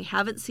left and we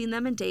haven't seen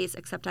them in days,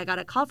 except I got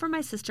a call from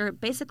my sister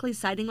basically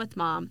siding with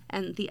Mom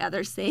and the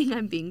others saying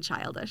I'm being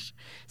childish.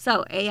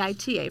 So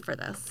AITA for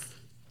this.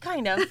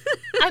 Kind of.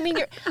 I mean,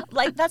 you're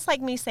like, that's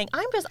like me saying,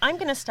 I'm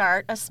going to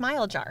start a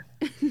smile jar.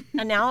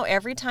 And now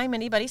every time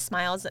anybody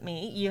smiles at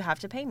me, you have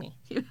to pay me.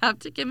 You have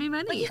to give me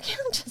money. But you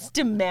can't just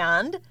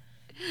demand.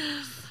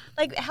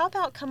 Like, how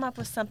about come up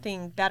with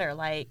something better?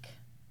 Like,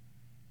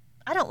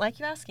 I don't like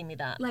you asking me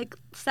that. Like,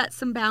 set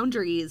some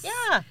boundaries.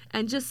 Yeah.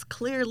 And just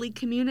clearly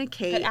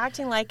communicate. But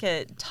acting like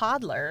a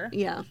toddler.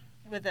 Yeah.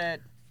 With a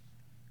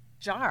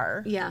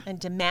jar. Yeah. And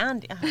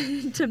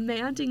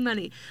demanding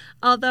money.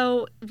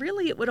 Although,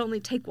 really, it would only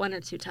take 1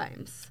 or 2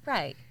 times.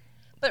 Right.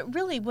 But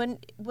really,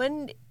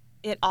 wouldn't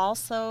it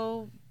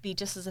also be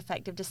just as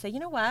effective to say, you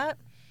know what?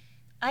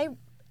 I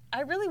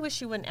really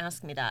wish you wouldn't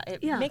ask me that.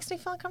 It makes me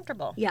feel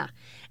uncomfortable. Yeah.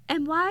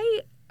 And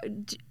why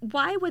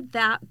would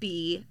that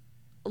be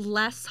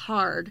less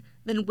hard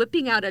than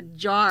whipping out a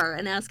jar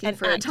and asking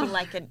for acting $1?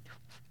 like an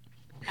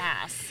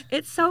ass.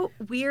 It's so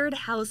weird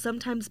how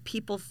sometimes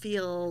people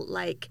feel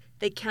like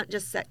they can't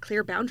just set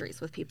clear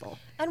boundaries with people.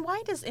 And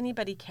why does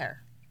anybody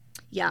care?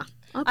 Yeah.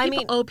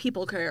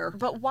 People care.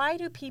 But why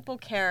do people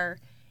care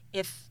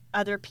if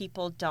other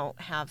people don't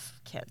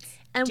have kids?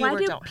 And why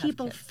do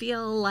people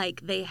feel like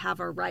they have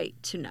a right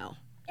to know?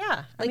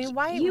 Yeah. Like, I mean,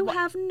 why?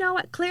 Have no...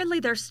 Clearly,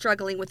 they're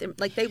struggling with...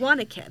 Like, they want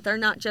a kid. They're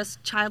not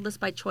just childless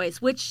by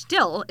choice, which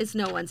still is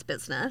no one's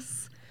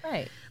business.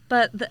 Right.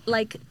 But,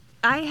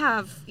 I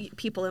have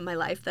people in my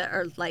life that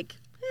are, like...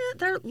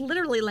 They're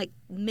literally, like,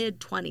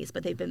 mid-20s,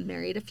 but they've been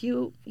married a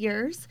few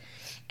years.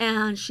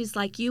 And she's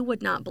like, you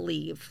would not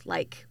believe,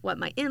 like, what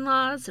my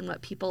in-laws and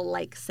what people,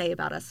 like, say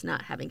about us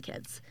not having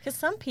kids. Because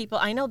some people...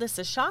 I know this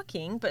is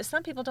shocking, but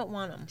some people don't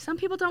want them. Some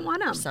people don't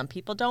want them. Some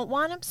people don't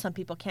want them. Some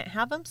people can't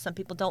have them. Some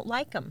people don't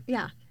like them.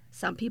 Yeah.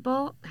 Some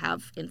people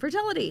have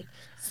infertility.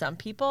 Some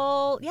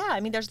people... Yeah, I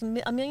mean, there's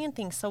a million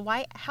things. So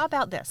how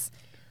about this?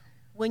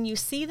 When you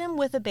see them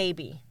with a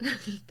baby...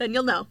 then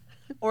you'll know.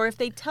 Or if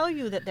they tell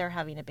you that they're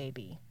having a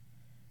baby,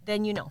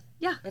 then you know.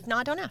 Yeah. If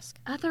not, don't ask.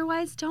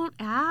 Otherwise, don't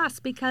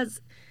ask,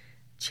 because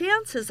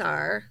chances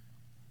are,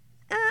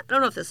 I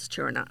don't know if this is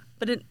true or not,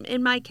 but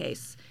in my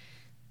case,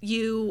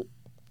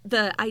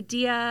 the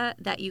idea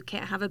that you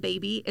can't have a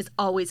baby is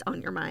always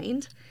on your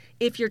mind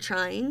if you're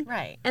trying.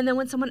 Right. And then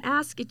when someone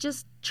asks, it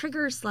just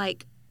triggers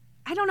like,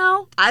 I don't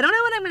know when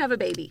I'm going to have a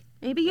baby.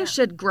 Maybe you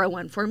should grow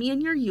one for me in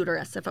your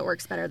uterus if it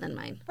works better than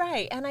mine.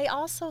 Right. And I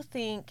also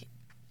think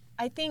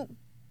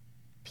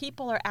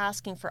people are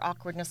asking for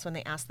awkwardness when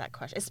they ask that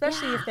question,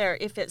 especially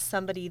if it's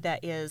somebody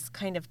that is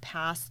kind of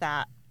past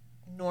that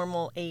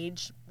normal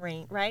age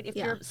range, right? If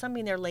you're somebody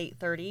in their late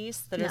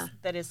 30s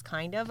that is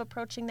kind of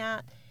approaching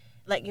that,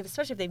 like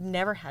especially if they've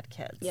never had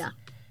kids,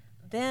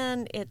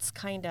 then it's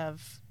kind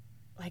of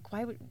like,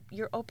 why would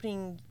you're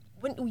opening?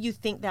 Wouldn't you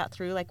think that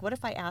through? Like, what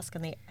if I ask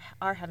and they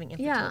are having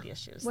infertility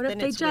issues? What if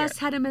they just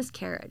had a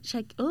miscarriage?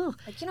 Like,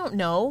 like you don't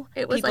know.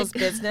 It was people's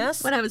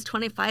business. When I was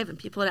 25, and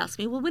people would ask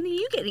me, "Well, when are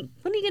you going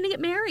to get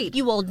married?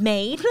 You old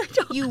maid.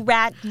 You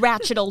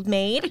ratchet old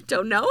maid. I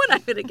don't know when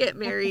I'm going to get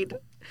married."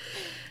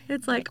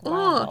 It's like,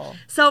 wow.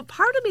 So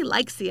part of me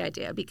likes the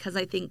idea because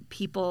I think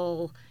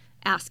people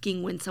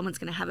asking when someone's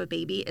going to have a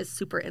baby is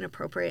super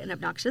inappropriate and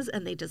obnoxious,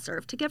 and they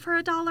deserve to give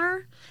her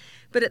 $1.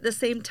 But at the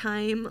same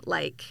time,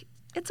 like,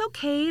 it's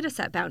okay to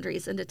set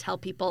boundaries and to tell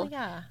people,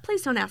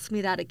 please don't ask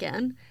me that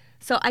again.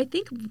 So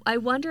I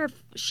wonder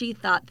if she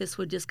thought this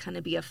would just kind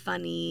of be a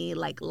funny,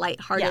 like,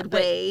 lighthearted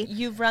way.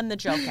 You've run the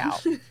joke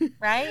out,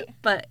 right?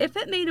 But if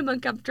it made him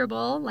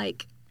uncomfortable,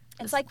 like...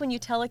 It's like when you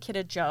tell a kid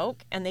a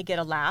joke and they get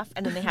a laugh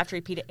and then they have to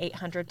repeat it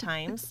 800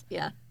 times.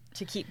 Yeah.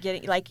 To keep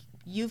getting, like,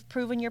 you've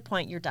proven your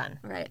point, you're done.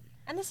 Right.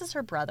 And this is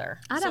her brother.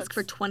 I'd ask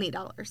for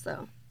 $20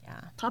 though. Yeah.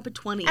 Pop a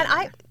 20.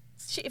 And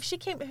if she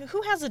came,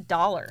 who has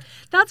 $1?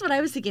 That's what I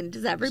was thinking.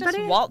 Does everybody?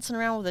 Just waltzing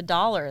around with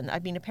 $1. And I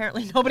mean,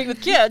 apparently nobody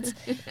with kids.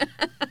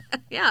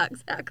 Yeah,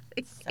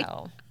 exactly.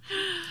 So,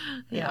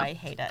 yeah, I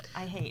hate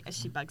it.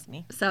 She bugs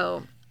me.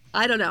 So,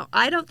 I don't know.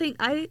 I don't think,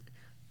 I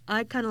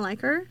kind of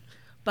like her,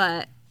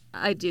 but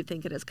I do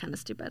think it is kind of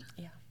stupid.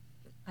 Yeah.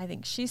 I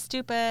think she's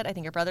stupid. I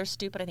think her brother's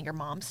stupid. I think her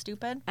mom's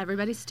stupid.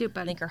 Everybody's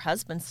stupid. I think her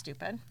husband's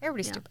stupid.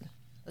 Everybody's stupid.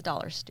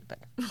 $1's stupid.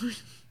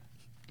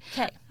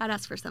 Okay. I'd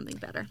ask for something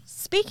better.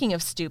 Speaking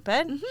of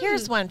stupid,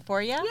 here's one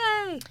for you.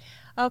 Yay.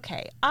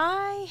 Okay.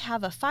 I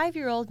have a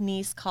 5-year-old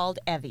niece called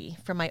Evie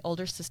from my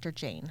older sister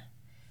Jane.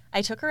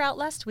 I took her out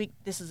last week.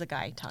 This is a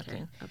guy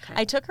talking. Okay.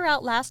 I took her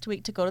out last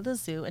week to go to the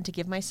zoo and to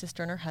give my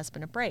sister and her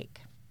husband a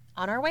break.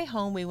 On our way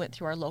home, we went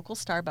through our local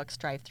Starbucks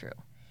drive-thru.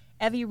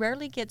 Evie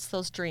rarely gets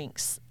those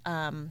drinks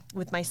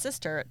with my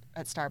sister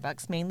at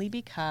Starbucks, mainly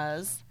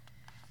because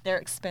they're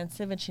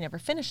expensive and she never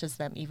finishes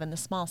them, even the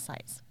small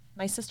size.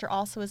 My sister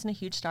also isn't a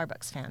huge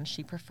Starbucks fan.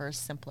 She prefers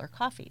simpler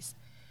coffees.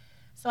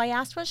 So I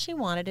asked what she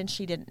wanted, and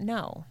she didn't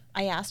know.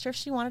 I asked her if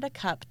she wanted a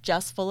cup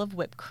just full of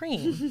whipped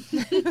cream.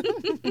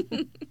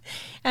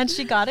 And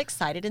she got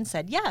excited and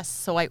said yes.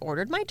 So I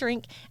ordered my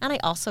drink, and I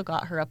also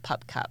got her a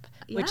pup cup,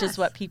 which is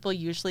what people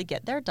usually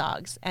get their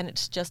dogs, and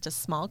it's just a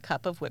small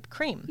cup of whipped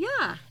cream.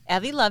 Yeah.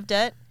 Evie loved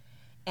it,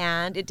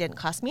 and it didn't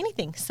cost me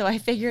anything. So I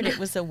figured it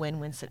was a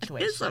win-win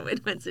situation. It's a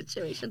win-win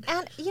situation.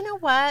 And you know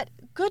what?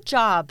 Good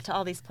job to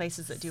all these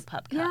places that do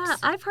pup cups. Yeah,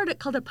 I've heard it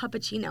called a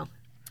puppuccino.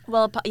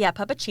 Well,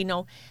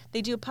 Puppuccino.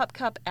 They do a pup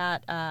cup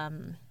at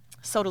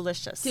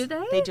Sodalicious. Do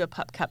they? They do a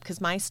pup cup because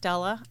my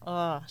Stella,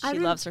 she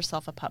loves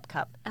herself a pup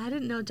cup. I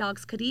didn't know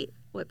dogs could eat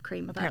whipped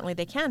cream. Apparently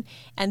they can.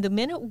 And the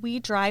minute we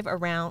drive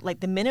around, like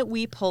the minute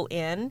we pull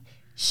in,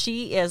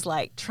 she is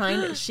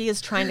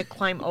trying to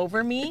climb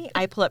over me.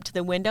 I pull up to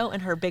the window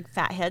and her big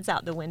fat head's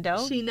out the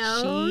window. She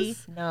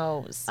knows? She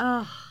knows.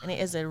 Oh. And it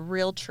is a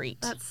real treat.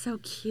 That's so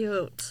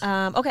cute.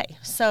 Okay,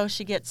 so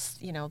she gets,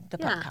 the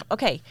pup cup.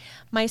 Okay,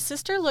 my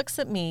sister looks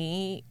at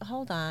me.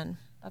 Hold on.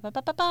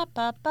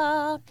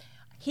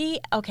 He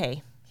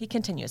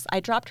continues. I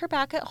dropped her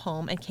back at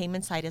home and came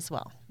inside as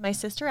well. My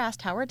sister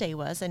asked how her day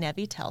was, and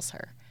Evie tells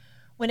her.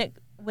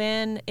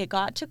 When it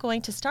got to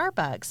going to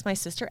Starbucks, my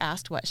sister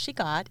asked what she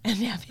got, and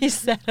Evie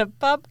said a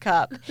pup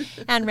cup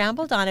and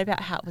rambled on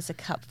about how it was a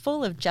cup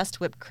full of just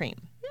whipped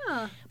cream.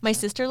 Yeah. My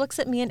sister looks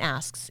at me and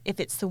asks if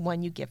it's the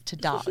one you give to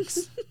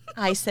dogs.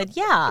 I said,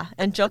 yeah,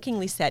 and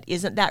jokingly said,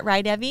 isn't that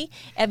right, Evie?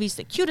 Evie's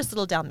the cutest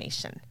little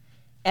Dalmatian.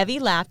 Evie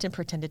laughed and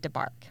pretended to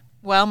bark.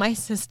 Well, my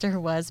sister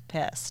was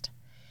pissed.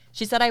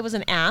 She said I was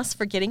an ass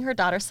for getting her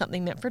daughter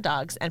something meant for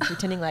dogs and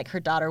pretending like her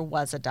daughter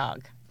was a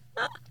dog.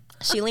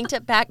 She linked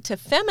it back to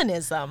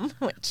feminism,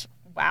 which,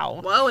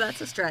 wow. Whoa,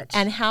 that's a stretch.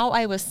 And how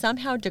I was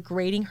somehow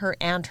degrading her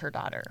and her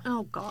daughter.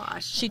 Oh,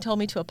 gosh. She told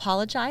me to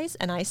apologize,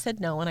 and I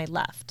said no, and I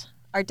left.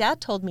 Our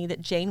dad told me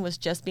that Jane was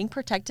just being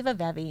protective of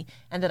Evie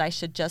and that I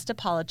should just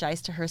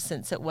apologize to her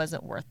since it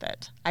wasn't worth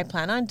it. I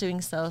plan on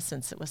doing so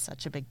since it was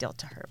such a big deal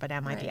to her, but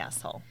am I the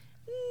asshole?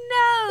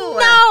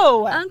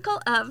 No! Uncle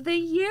of the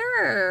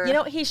year. You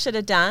know what he should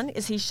have done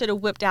is he should have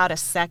whipped out a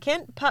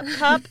second pup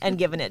cup and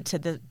given it to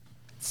the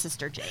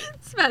Sister Jane.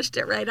 Smashed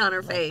it right on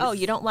her face. Oh,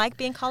 you don't like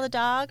being called a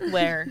dog?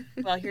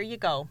 Well, here you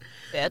go,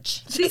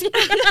 bitch.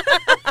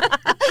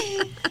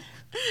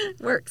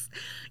 Works.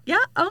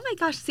 Yeah. Oh my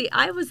gosh. See,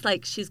 I was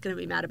like, she's going to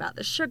be mad about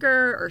the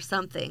sugar or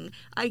something.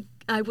 I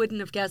wouldn't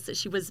have guessed that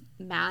she was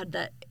mad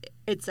that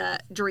it's a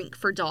drink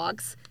for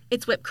dogs.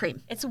 It's whipped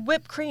cream. It's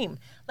whipped cream.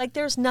 Like,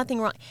 there's nothing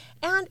wrong.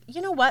 And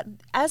you know what?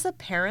 As a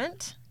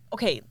parent,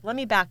 okay, let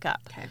me back up.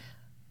 Okay.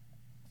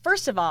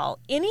 First of all,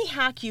 any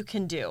hack you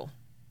can do,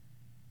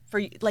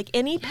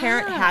 any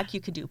parent hack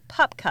you could do,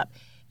 pup cup.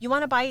 You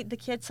want to buy the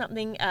kids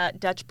something at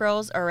Dutch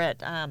Bros or at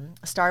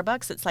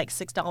Starbucks, it's like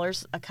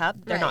 $6 a cup.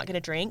 They're not going to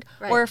drink.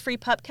 Right. Or a free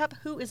pup cup.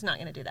 Who is not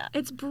going to do that?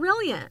 It's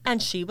brilliant.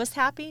 And she was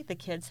happy. The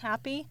kid's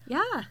happy.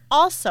 Yeah.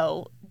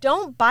 Also,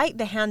 don't bite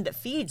the hand that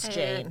feeds,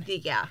 Jane.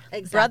 Yeah,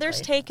 exactly. Brother's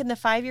taking the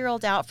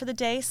 5-year-old out for the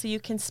day so you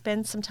can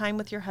spend some time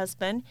with your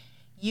husband.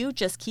 You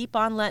just keep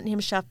on letting him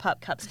shove pup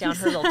cups down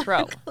her little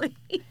throat.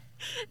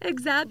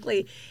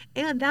 Exactly.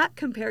 And that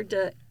compared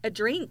to a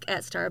drink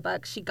at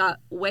Starbucks, she got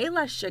way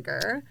less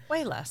sugar.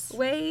 Way less.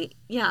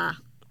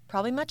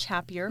 Probably much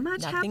happier.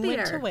 Nothing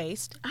went to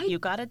waste. You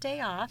got a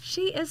day off.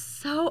 She is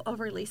so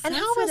overly sensitive.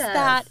 And how is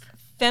that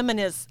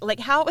feminist?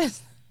 Like, how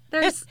is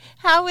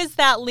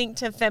that linked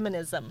to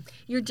feminism?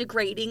 You're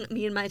degrading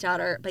me and my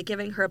daughter by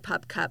giving her a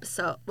pup cup.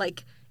 So,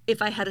 like,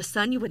 if I had a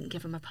son, you wouldn't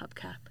give him a pup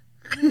cup.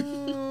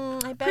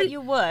 I bet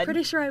you would.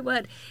 Pretty sure I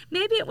would.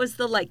 Maybe it was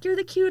you're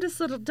the cutest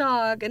little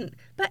dog,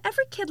 but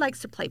every kid likes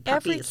to play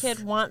puppies. Every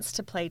kid wants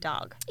to play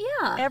dog.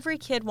 Yeah. Every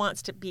kid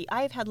wants to be.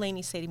 I've had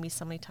Lainey say to me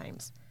so many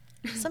times,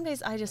 some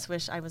days I just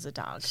wish I was a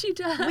dog. She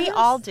does. We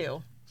all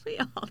do. We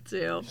all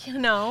do. You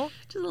know?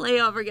 Just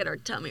lay over, get her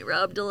tummy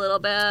rubbed a little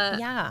bit.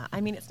 Yeah.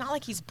 I mean, it's not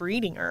like he's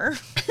breeding her.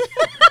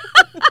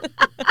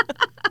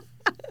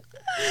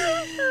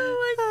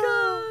 Oh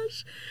my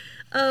gosh.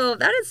 Oh,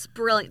 that is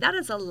brilliant. That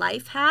is a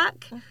life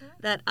hack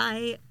that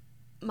I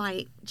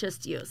might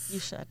just use. You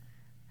should.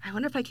 I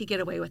wonder if I could get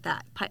away with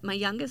that. My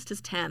youngest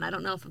is 10. I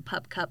don't know if a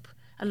pup cup,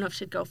 I don't know if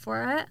she'd go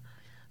for it.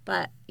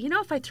 But,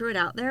 if I threw it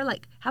out there,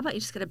 like, how about you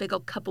just get a big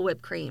old cup of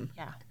whipped cream?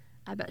 Yeah.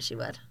 I bet she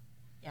would.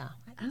 Yeah,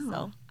 I think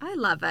so. I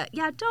love it.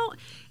 Yeah,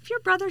 if your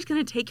brother's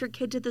going to take your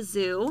kid to the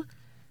zoo,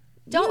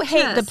 don't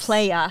hate the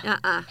playa.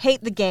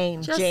 Hate the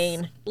game, just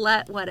Jane.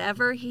 Let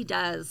whatever he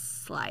does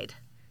slide.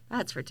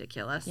 That's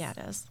ridiculous. Yeah, it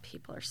is.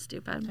 People are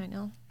stupid. I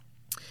know.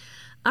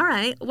 All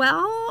right.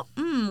 Well,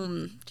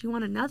 do you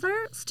want another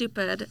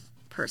stupid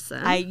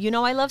person? I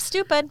love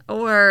stupid.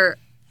 Or,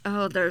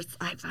 I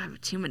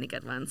have too many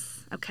good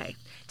ones. Okay.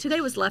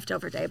 Today was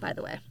leftover day, by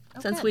the way.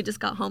 Since we just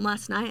got home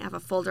last night, I have a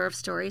folder of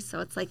stories. So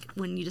it's like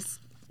when you just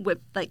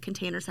whip like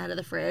containers out of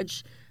the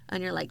fridge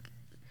and you're like,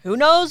 who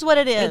knows what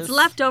it is? It's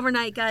leftover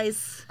night,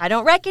 guys. I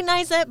don't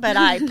recognize it, but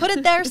I put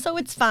it there so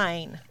it's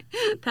fine.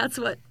 That's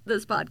what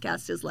this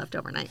podcast is,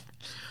 leftover night.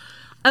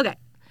 Okay.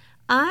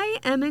 I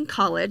am in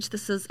college.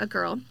 This is a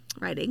girl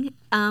writing.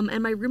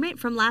 And my roommate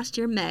from last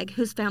year, Meg,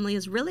 whose family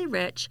is really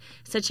rich,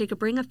 said she could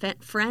bring a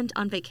friend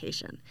on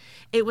vacation.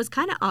 It was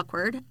kind of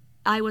awkward.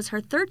 I was her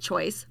third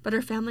choice, but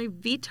her family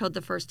vetoed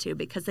the first two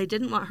because they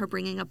didn't want her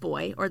bringing a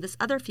boy or this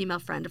other female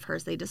friend of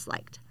hers they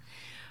disliked.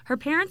 Her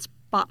parents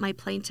bought my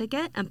plane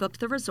ticket and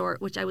booked the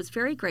resort, which I was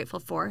very grateful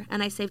for,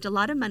 and I saved a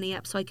lot of money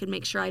up so I could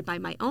make sure I buy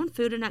my own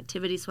food and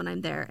activities when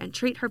I'm there and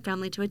treat her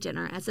family to a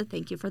dinner as a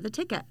thank you for the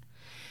ticket.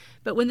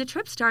 But when the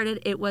trip started,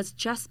 it was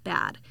just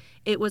bad.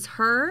 It was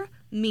her,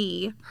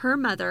 me, her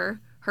mother,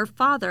 her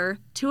father,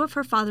 two of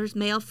her father's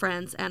male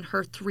friends, and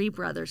her 3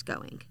 brothers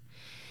going.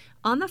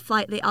 On the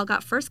flight, they all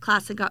got first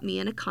class and got me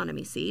an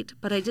economy seat,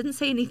 but I didn't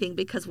say anything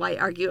because why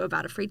argue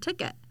about a free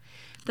ticket?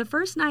 The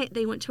first night,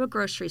 they went to a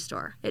grocery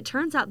store. It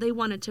turns out they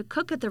wanted to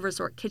cook at the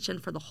resort kitchen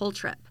for the whole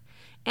trip.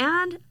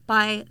 And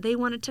by they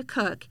wanted to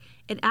cook,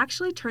 it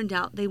actually turned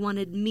out they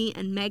wanted me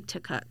and Meg to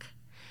cook.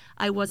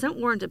 I wasn't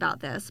warned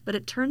about this, but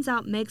it turns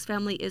out Meg's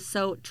family is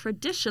so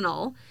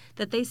traditional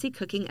that they see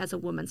cooking as a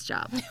woman's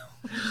job.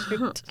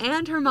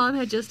 And her mom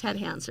had just had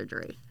hand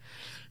surgery.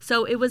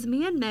 So it was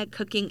me and Meg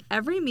cooking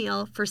every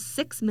meal for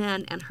 6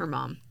 men and her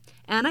mom.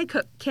 And I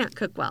can't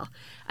cook well.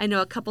 I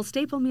know a couple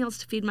staple meals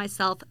to feed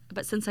myself,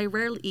 but since I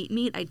rarely eat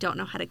meat, I don't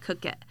know how to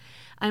cook it.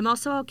 I'm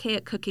also okay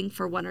at cooking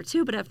for 1 or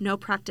 2, but have no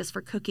practice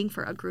for cooking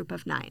for a group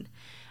of 9.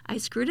 I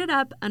screwed it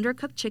up,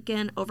 undercooked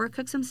chicken,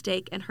 overcooked some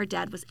steak, and her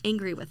dad was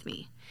angry with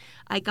me.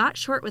 I got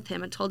short with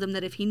him and told him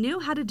that if he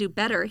knew how to do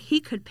better, he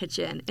could pitch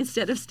in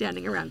instead of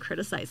standing around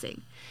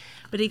criticizing.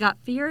 But he got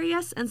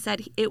furious and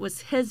said it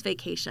was his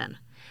vacation.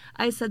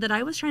 I said that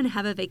I was trying to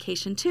have a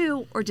vacation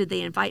too, or did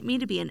they invite me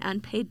to be an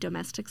unpaid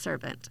domestic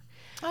servant?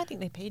 I think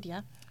they paid you.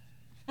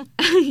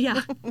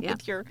 Yeah.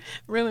 With your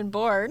room and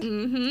board.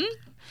 Mm-hmm.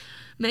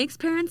 Meg's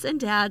parents and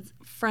dad's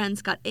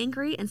friends got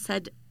angry and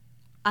said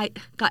I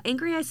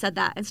said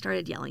that and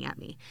started yelling at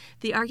me.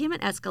 The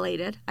argument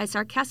escalated. I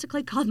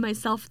sarcastically called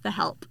myself the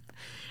help.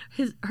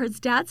 Her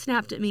dad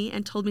snapped at me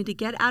and told me to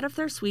get out of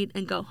their suite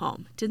and go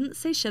home. Didn't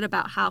say shit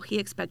about how he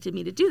expected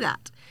me to do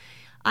that.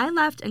 I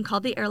left and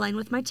called the airline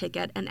with my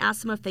ticket and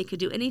asked them if they could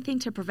do anything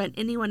to prevent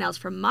anyone else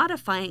from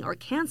modifying or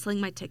canceling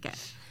my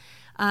ticket.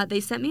 They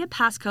sent me a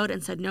passcode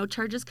and said no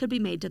charges could be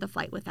made to the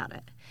flight without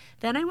it.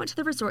 Then I went to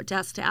the resort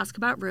desk to ask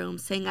about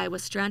rooms, saying I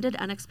was stranded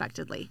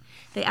unexpectedly.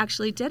 They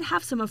actually did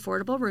have some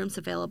affordable rooms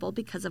available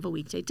because of a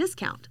weekday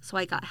discount, so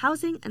I got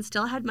housing and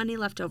still had money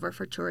left over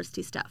for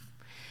touristy stuff.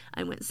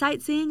 I went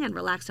sightseeing and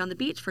relaxed on the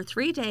beach for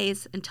 3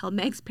 days until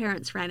Meg's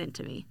parents ran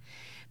into me.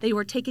 They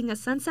were taking a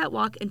sunset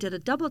walk and did a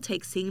double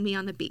take seeing me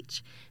on the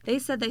beach. They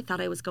said they thought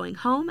I was going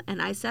home,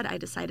 and I said I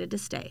decided to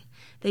stay.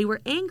 They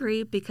were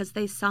angry because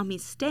they saw me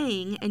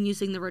staying and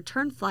using the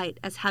return flight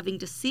as having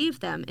deceived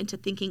them into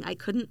thinking I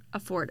couldn't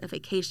afford a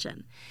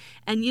vacation,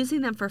 and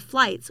using them for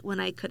flights when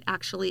I could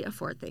actually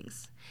afford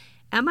things.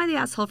 Am I the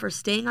asshole for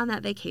staying on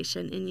that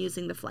vacation and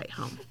using the flight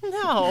home?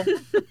 No.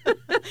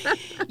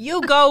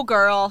 You go,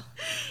 girl.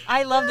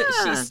 I love that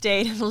she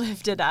stayed and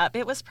lived it up.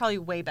 It was probably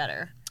way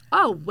better.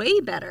 Oh, way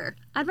better.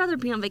 I'd rather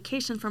be on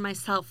vacation for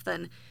myself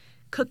than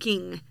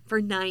cooking for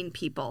 9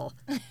 people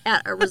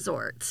at a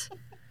resort.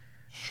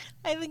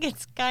 I think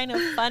it's kind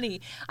of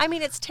funny. I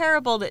mean, it's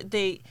terrible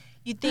that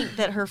you'd think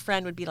that her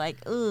friend would be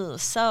like, ooh,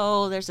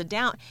 so there's a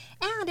down.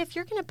 And if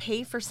you're going to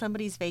pay for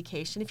somebody's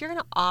vacation, if you're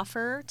going to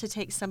offer to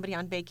take somebody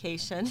on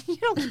vacation, you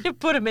don't get to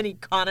put them in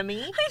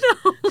economy. I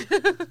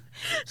know.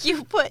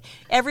 You put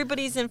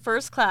everybody's in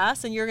first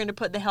class and you're going to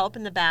put the help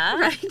in the back.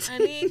 Right. I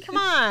mean, come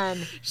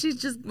on. She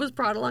just was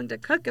brought along to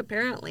cook,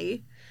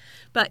 apparently.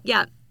 But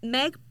yeah,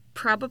 Meg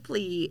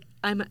probably,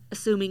 I'm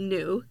assuming,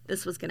 knew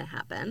this was going to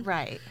happen.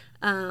 Right.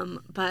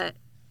 But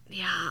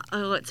yeah,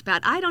 it's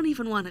bad. I don't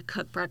even want to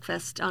cook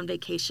breakfast on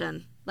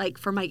vacation, like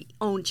for my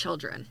own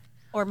children.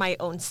 Or my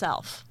own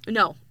self.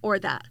 No, or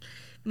that.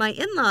 My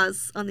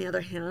in-laws, on the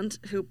other hand,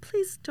 who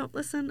please don't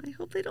listen, I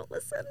hope they don't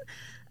listen,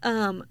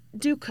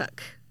 do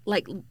cook.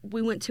 Like,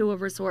 we went to a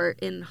resort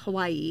in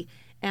Hawaii,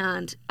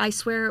 And I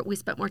swear we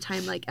spent more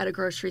time like at a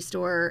grocery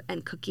store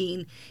and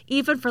cooking,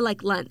 even for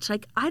like lunch.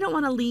 Like I don't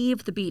want to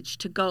leave the beach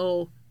to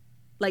go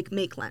like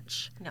make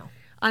lunch. No.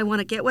 I want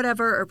to get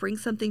whatever or bring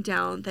something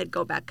down, then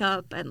go back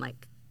up and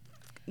like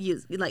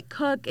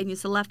cook and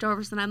use the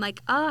leftovers. And I'm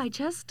like,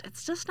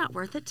 it's just not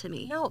worth it to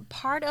me. No,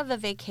 part of a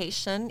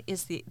vacation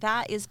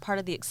that is part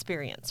of the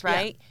experience,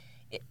 right?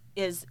 Yeah. It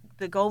is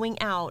the going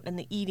out and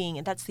the eating,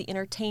 and that's the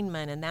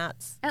entertainment, and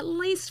that's at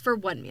least for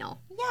one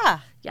meal. Yeah.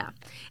 Yeah.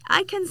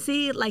 I can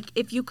see like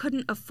if you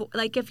couldn't afford,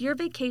 like if your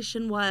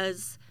vacation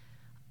was,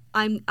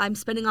 I'm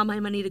spending all my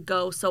money to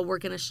go, so we're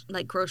going to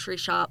like grocery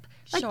shop.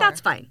 Like that's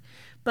fine.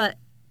 But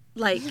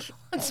like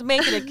let's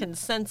make it a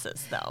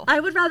consensus though. I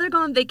would rather go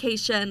on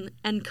vacation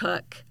and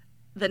cook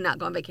than not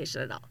go on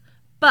vacation at all.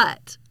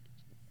 But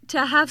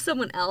to have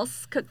someone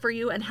else cook for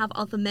you and have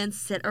all the men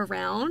sit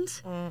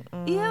around,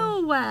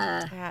 ew.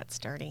 That's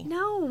dirty.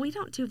 No, we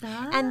don't do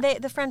that. And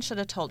the friend should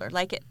have told her.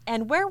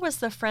 And where was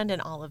the friend in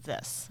all of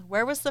this?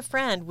 Where was the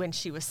friend when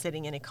she was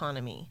sitting in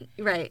economy?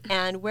 Right.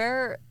 And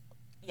where,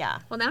 yeah.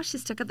 Well, now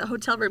she's stuck at the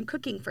hotel room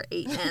cooking for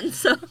 8 men,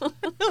 so.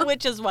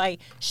 Which is why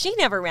she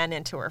never ran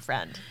into her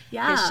friend.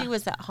 Yeah. Because she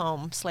was at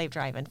home slave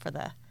driving for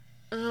the...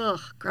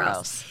 Ugh,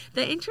 gross.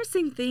 The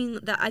interesting thing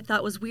that I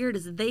thought was weird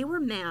is they were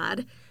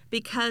mad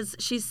because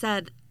she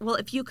said, well,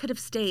 if you could have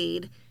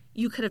stayed,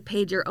 you could have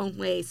paid your own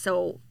way,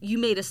 so you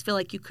made us feel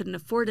like you couldn't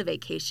afford a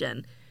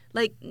vacation.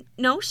 Like,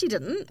 no, she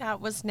didn't.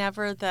 That was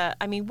never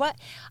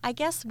I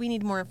guess we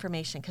need more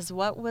information, because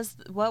what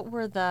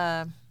were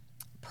the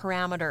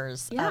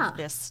parameters of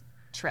this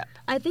trip?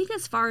 I think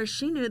as far as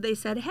she knew, they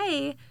said,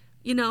 hey,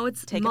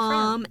 it's Take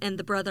Mom and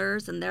the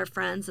brothers and their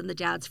friends and the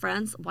dad's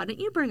friends. Why don't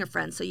you bring a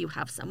friend so you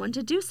have someone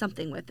to do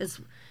something with,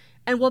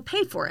 and we'll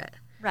pay for it.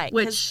 Right.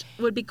 Which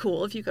would be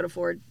cool if you could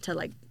afford to,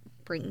 like,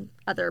 bring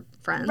other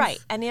friends. Right.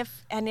 And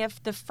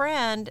if the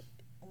friend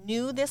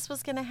knew this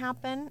was going to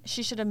happen,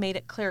 she should have made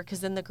it clear, because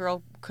then the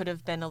girl could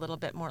have been a little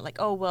bit more like,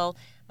 oh, well,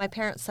 my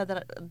parents said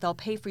that they'll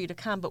pay for you to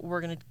come, but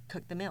we're going to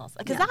cook the meals.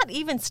 Because that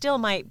even still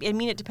might,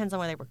 it depends on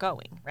where they were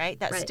going, right?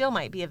 That still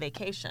might be a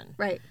vacation.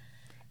 Right.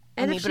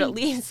 And but at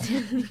least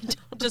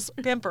don't just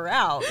pimp her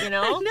out, I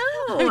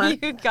know.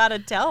 You got to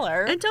tell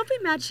her. And don't be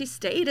mad she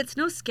stayed. It's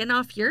no skin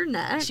off your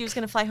neck. She was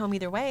going to fly home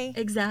either way.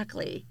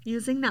 Exactly.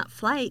 Using that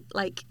flight,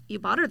 like, you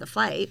bought her the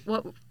flight.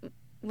 What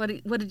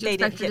did you expect her to do? They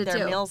didn't get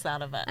their meals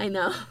out of it. I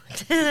know.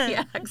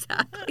 Yeah,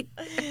 exactly.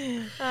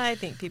 I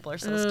think people are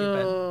so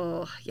stupid.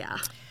 Oh, yeah.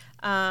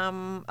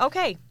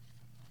 Okay.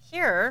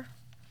 Here,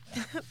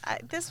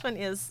 this one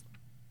is...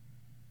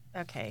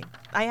 Okay.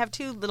 I have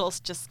two little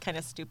just kind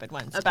of stupid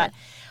ones. Okay. But,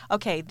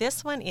 okay,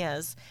 this one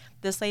is,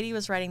 this lady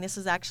was writing, this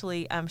is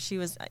actually, she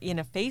was in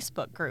a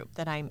Facebook group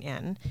that I'm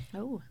in.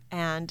 Oh.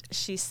 And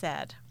she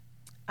said,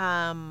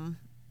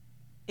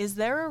 is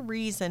there a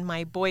reason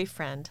my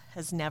boyfriend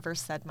has never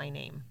said my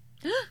name?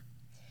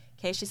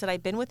 Okay, she said,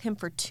 I've been with him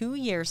for 2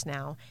 years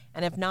now,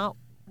 and not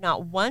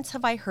once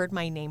have I heard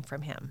my name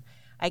from him.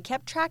 I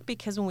kept track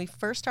because when we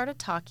first started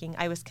talking,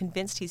 I was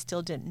convinced he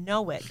still didn't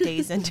know it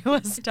days into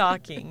us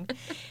talking.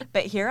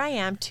 But here I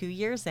am 2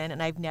 years in,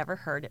 and I've never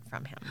heard it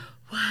from him.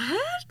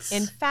 What?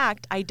 In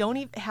fact, I don't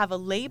even have a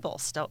label,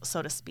 so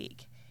to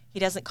speak. He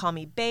doesn't call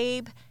me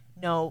babe,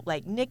 no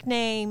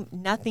nickname,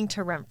 nothing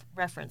to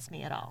reference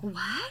me at all.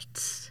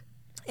 What?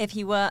 If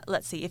he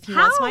let's see, if he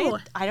How?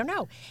 wants I don't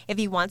know. If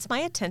he wants my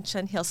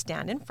attention, he'll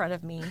stand in front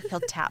of me. He'll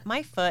tap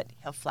my foot.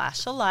 He'll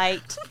flash a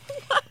light.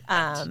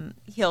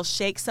 He'll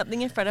shake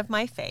something in front of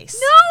my face.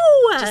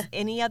 No! Just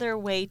any other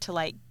way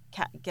to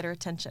get her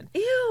attention.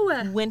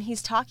 Ew. When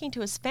he's talking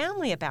to his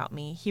family about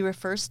me, he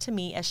refers to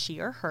me as she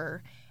or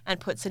her and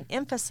puts an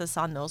emphasis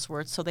on those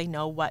words so they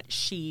know what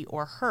she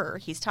or her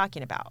he's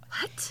talking about.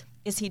 What?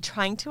 Is he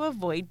trying to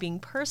avoid being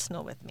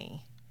personal with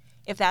me?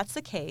 If that's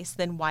the case,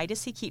 then why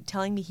does he keep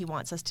telling me he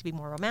wants us to be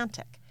more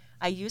romantic?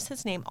 I use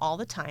his name all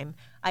the time.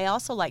 I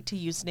also like to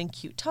use it in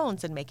cute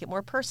tones and make it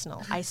more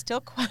personal. I still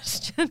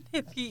question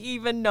if he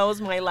even knows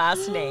my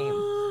last name.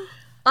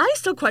 I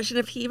still question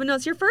if he even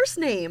knows your first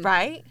name.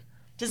 Right?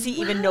 Does he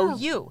even know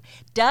you?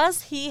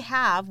 Does he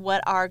have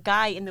what our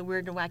guy in the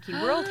Weird and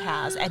Wacky World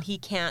has, and he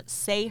can't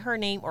say her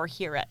name or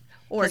hear it?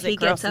 Or he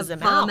gets a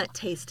vomit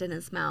taste in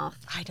his mouth.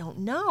 I don't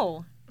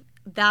know.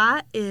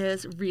 That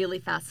is really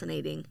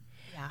fascinating.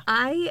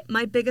 Yeah.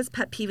 My biggest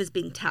pet peeve is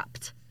being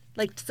tapped.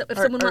 Like, so if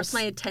someone wants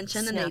my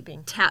attention snapping.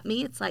 And they tap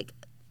me, it's like,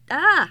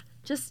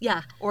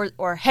 yeah.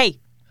 Or hey,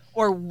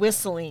 or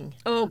whistling.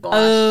 Oh, gosh.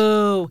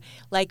 Oh,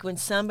 like when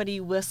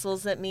somebody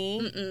whistles at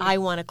me, I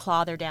want to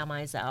claw their damn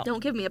eyes out.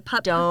 Don't give me a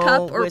cup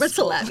or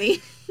whistle at me.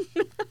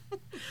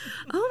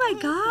 Oh,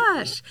 my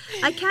gosh.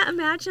 I can't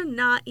imagine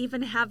not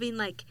even having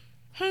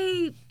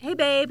hey,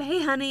 babe,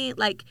 hey, honey,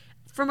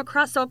 from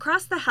across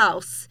the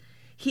house.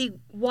 He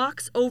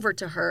walks over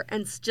to her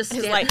and just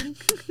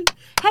stands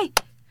hey,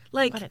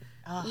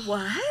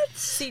 what?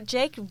 See,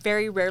 Jake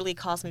very rarely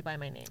calls me by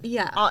my name.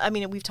 Yeah. I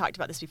mean, we've talked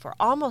about this before.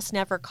 Almost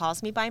never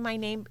calls me by my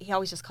name. He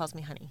always just calls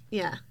me honey.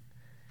 Yeah.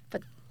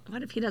 But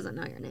what if he doesn't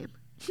know your name?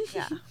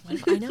 Yeah,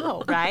 I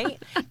know,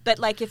 right? But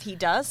like if he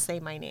does say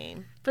my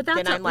name,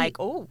 then I'm like,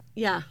 oh,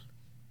 yeah,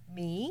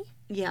 me?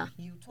 Yeah.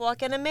 You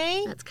talking to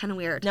me? That's kind of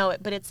weird. No,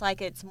 but it's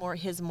like it's more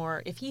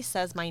if he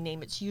says my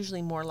name, it's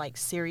usually more like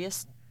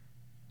serious,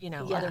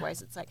 Yeah.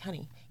 Otherwise it's like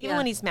honey. Even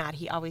when he's mad,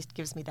 he always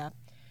gives me the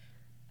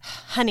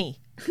honey.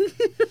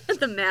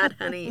 The mad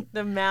honey.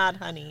 The mad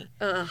honey.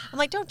 Ugh. I'm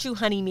like, don't you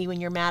honey me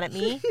when you're mad at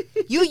me.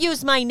 You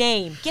use my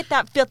name. Get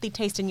that filthy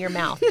taste in your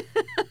mouth.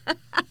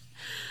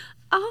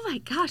 Oh my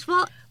gosh.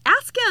 Well,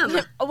 ask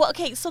him. Well,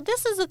 okay, so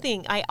this is the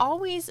thing. I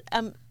always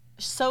am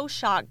so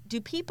shocked.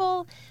 Do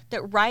people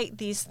that write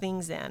these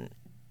things in,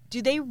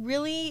 do they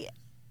really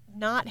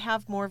not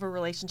have more of a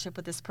relationship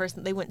with this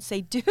person? They wouldn't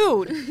say,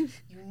 dude, you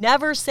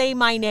never say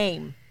my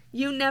name.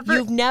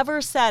 You've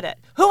never said it.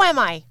 Who am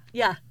I?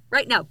 Yeah.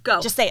 Right now,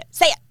 go. Just say it.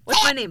 Say it.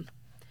 What's my name?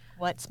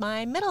 What's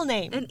my middle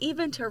name? And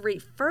even to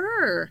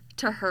refer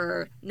to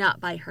her not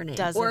by her name.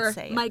 Doesn't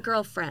say it. My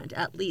girlfriend,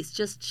 at least.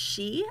 Just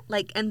she.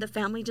 Like, and the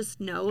family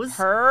just knows.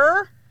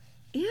 Her?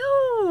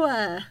 Ew.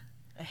 A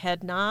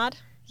head nod?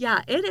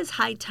 Yeah, it is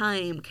high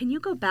time. Can you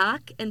go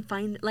back and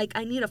find, like,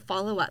 I need a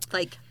follow-up.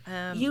 Like,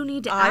 you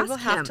need to ask him. I will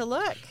have to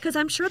look. Because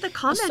I'm sure the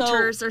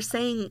commenters are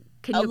saying,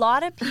 a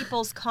lot of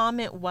people's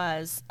comment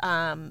was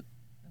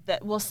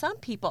that, well, some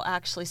people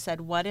actually said,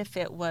 what if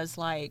it was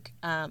like...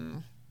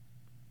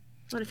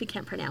 what if he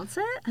can't pronounce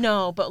it?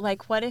 No, but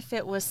like, what if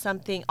it was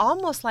something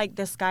almost like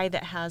this guy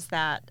that has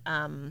that,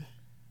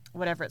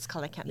 whatever it's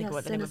called, I can't think of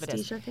what the name of it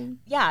is. Thing?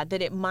 Yeah,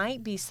 that it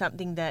might be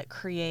something that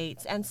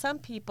creates, and some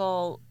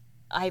people,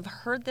 I've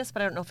heard this,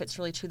 but I don't know if it's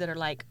really true, that are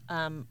like,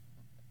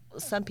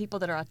 some people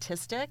that are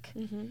autistic,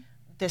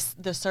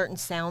 the certain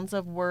sounds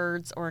of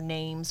words or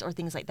names or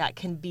things like that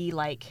can be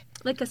like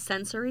a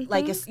sensory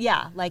like thing?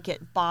 like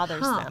it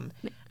bothers them.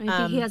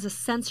 Maybe he has a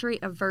sensory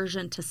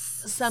aversion to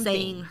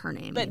saying her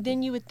name. But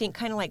then you would think,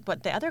 kind of like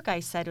what the other guy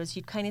said, was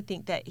you'd kind of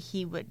think that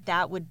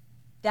that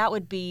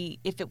would be,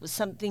 if it was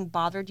something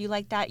bothered you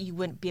like that, you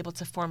wouldn't be able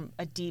to form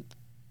a deep,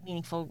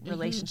 meaningful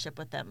relationship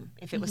with them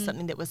if it was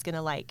something that was going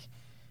to, like,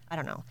 I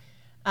don't know.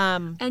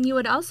 And you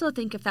would also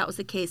think if that was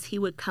the case, he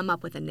would come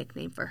up with a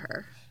nickname for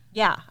her.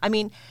 Yeah, I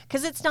mean,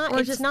 because it's not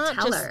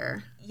tell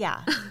her.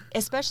 Yeah,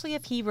 especially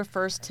if he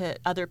refers to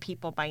other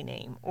people by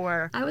name,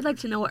 or I would like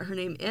to know what her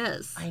name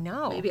is. I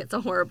know. Maybe it's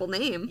a horrible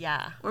name.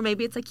 Yeah. Or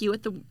maybe it's like you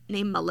with the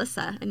name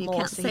Melissa and you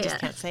can't say it. You just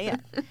can't say it.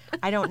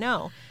 I don't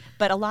know.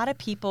 But a lot of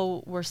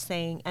people were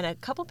saying, and a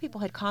couple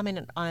people had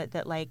commented on it,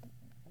 that like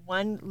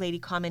one lady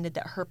commented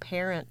that her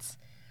parents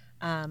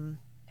it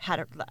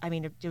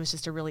was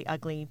just a really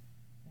ugly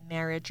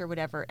marriage or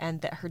whatever,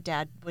 and that her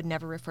dad would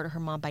never refer to her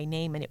mom by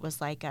name, and it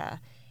was like a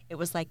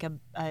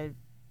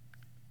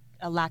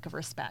lack of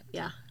respect.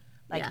 Yeah.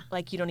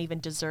 Like you don't even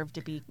deserve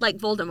to be like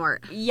Voldemort.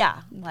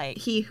 Yeah, like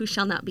he who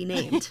shall not be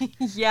named.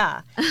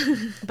 Yeah.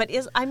 But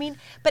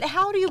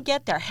how do you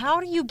get there? How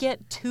do you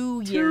get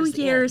 2 years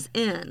 2 years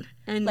in?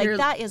 And like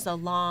that is a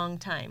long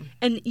time.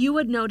 And you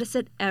would notice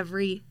it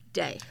every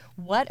day.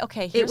 What?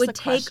 Okay, here's it would the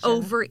take question.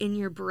 over in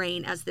your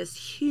brain as this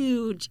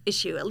huge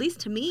issue. At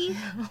least to me,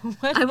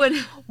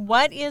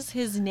 What is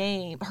his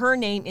name? Her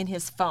name in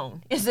his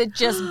phone? Is it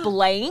just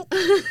blank?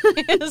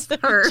 Is it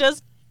her?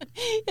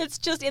 It's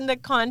just in the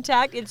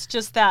contact. It's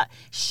just that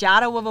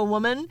shadow of a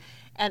woman,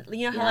 and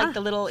you know how like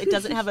the little. It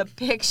doesn't have a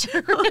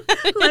picture.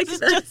 It's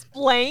just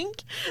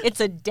blank. It's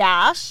a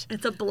dash.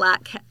 It's a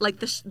black, like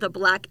the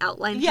black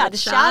outline. Yeah, the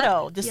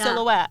shadow, the yeah.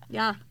 silhouette.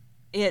 Yeah.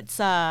 It's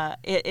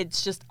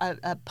just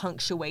a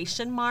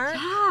punctuation mark.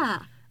 Yeah.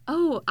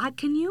 Oh,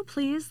 can you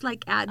please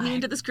like add me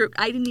into this group?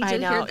 I need to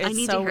hear. It's I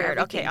need so to hear weird.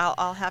 everything. Okay,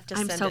 I'll have to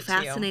send it to you. I'm so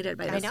fascinated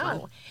by this. I know,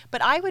 one.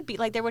 but I would be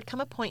like, there would come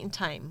a point in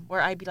time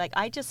where I'd be like,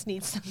 I just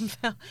need some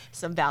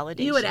validation.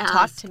 You would ask.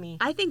 Talk to me.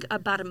 I think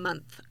about a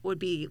month would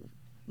be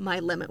my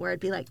limit, where I'd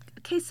be like,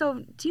 okay,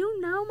 so do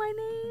you know my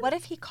name? What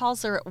if he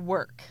calls her at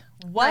work?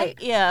 What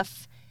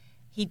if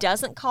he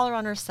doesn't call her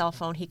on her cell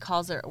phone? He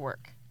calls her at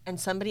work, and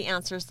somebody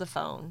answers the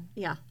phone.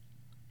 Yeah.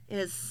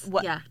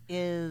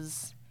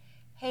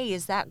 Hey,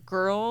 is that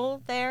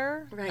girl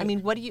there? Right. I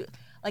mean, what do you,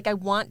 like,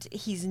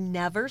 he's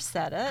never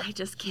said it. I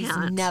just can't.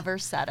 He's never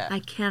said it. I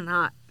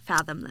cannot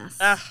fathom this.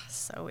 Ugh,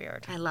 so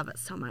weird. I love it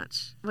so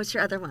much. What's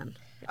your other one?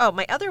 Oh,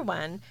 my other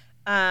one,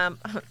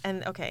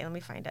 okay, let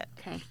me find it.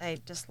 Okay. I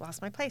just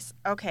lost my place.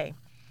 Okay.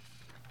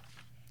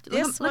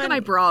 Look at my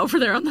bra over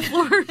there on the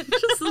floor.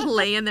 Just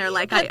laying there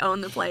like I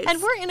own the place.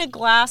 And we're in a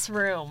glass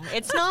room.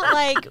 It's not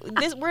like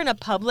this. We're in a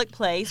public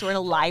place. We're in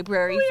a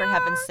library, for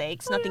heaven's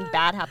sakes. Nothing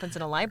bad happens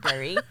in a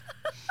library.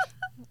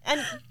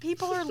 And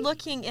people are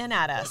looking in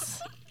at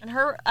us. And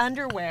her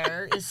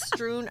underwear is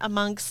strewn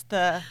amongst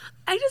the...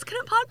 I just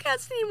couldn't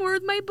podcast anymore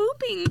with my boob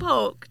being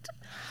poked.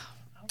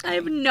 Okay. I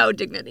have no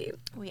dignity.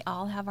 We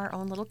all have our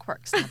own little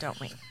quirks now, don't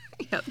we?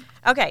 Yep.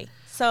 Okay.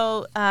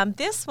 So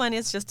this one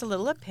is just a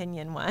little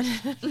opinion one.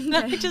 Okay.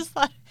 I just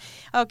thought,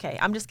 okay,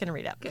 I'm just going to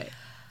read it. Okay.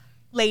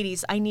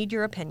 Ladies, I need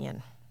your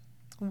opinion.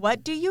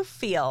 What do you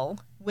feel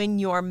when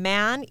your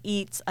man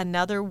eats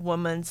another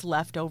woman's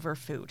leftover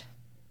food?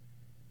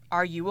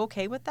 Are you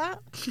okay with that?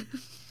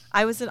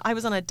 I was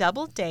on a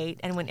double date,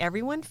 and when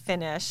everyone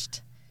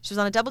finished, she was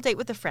on a double date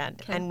with a friend,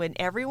 okay. And when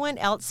everyone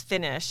else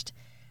finished,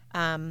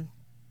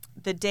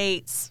 the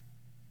date's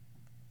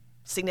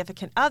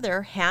significant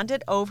other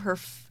handed over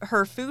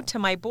her food to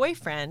my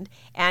boyfriend,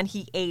 and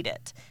he ate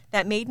it.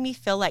 That made me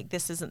feel like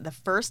this isn't the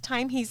first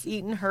time he's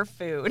eaten her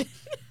food.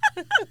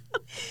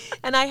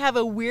 And I have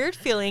a weird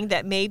feeling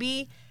that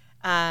maybe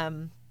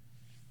her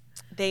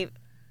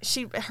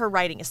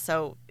writing is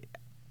so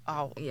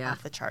off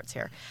the charts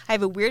here. I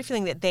have a weird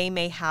feeling that they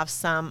may have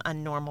some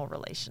abnormal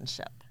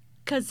relationship.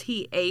 Because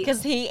he ate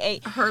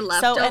her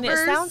leftovers? So, and it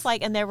sounds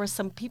like, and there were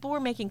some people were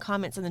making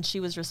comments, and then she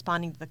was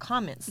responding to the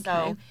comments.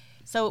 Okay.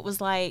 So it was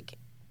like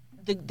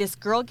this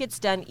girl gets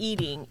done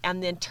eating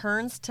and then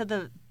turns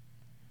to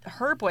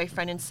her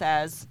boyfriend and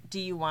says, Do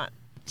you want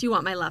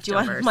my leftovers? Do you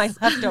want my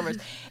leftovers?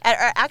 And,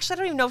 actually, I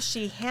don't even know if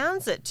she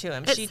hands it to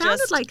him. It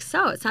sounded like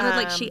so. It sounded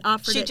like she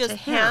offered it to him. She just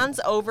hands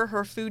over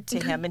her food to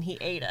him, and he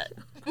ate it.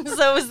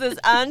 So it was this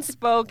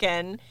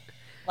unspoken,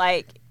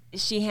 like,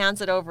 she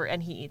hands it over,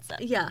 and he eats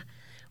it. Yeah,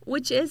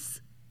 which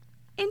is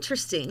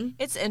interesting.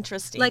 It's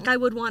interesting. Like, I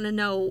would want to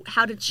know,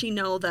 how did she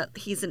know that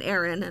he's an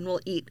Aaron and will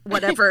eat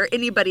whatever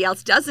anybody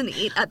else doesn't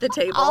eat at the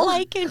table? All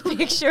I can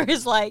picture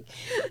is, like,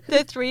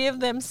 the three of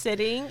them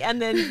sitting,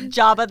 and then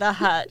Jabba the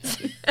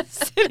Hutt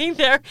sitting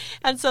there.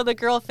 And so the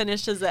girl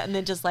finishes it and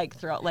then just, like,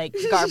 throw, like,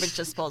 garbage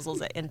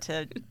disposals it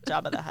into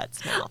Jabba the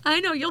Hutt's mouth.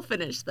 I know, you'll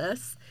finish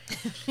this.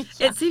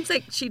 Yeah. It seems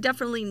like she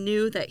definitely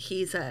knew that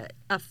he's a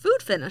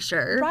food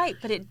finisher. Right,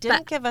 but it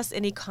didn't give us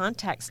any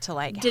context to,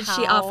 like, Did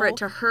she offer it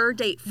to her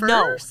date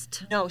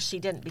first? No, she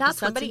didn't. Because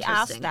somebody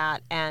asked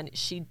that, and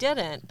she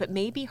didn't. But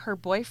maybe her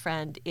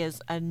boyfriend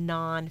is a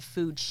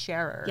non-food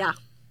sharer. Yeah.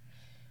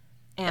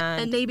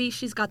 And maybe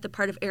she's got the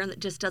part of Aaron that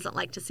just doesn't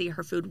like to see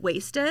her food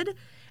wasted.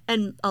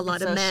 And a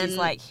lot of men... she's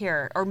like,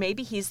 here. Or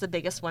maybe he's the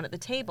biggest one at the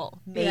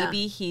table.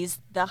 Maybe he's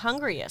the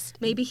hungriest.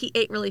 Maybe he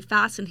ate really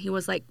fast and he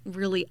was, like,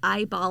 really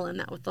eyeballing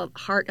that with the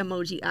heart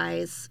emoji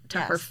eyes to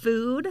her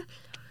food.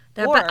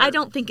 But I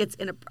don't think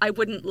I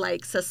wouldn't,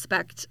 like,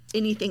 suspect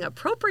anything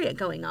appropriate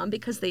going on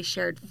because they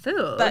shared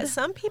food. But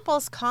some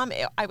people's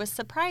I was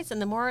surprised,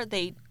 and the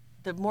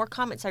more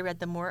comments I read,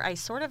 the more I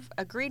sort of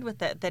agreed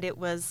with it, that it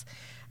was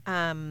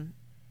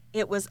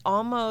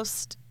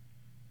almost...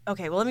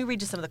 Okay, well, let me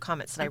read you some of the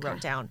comments that I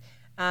wrote down.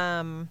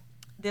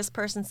 This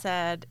person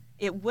said,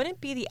 it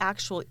wouldn't be the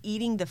actual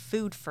eating the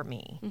food for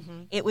me.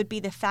 Mm-hmm. It would be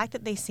the fact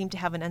that they seem to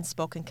have an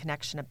unspoken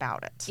connection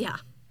about it. Yeah.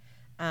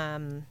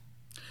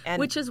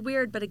 Which is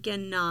weird, but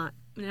again, not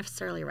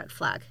necessarily a red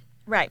flag.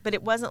 Right, but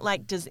it wasn't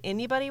like, does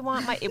anybody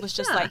want my... It was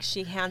just like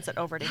she hands it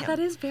over to him. That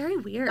is very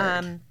weird.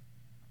 And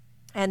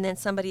then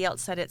somebody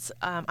else said,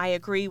 I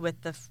agree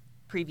with the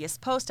previous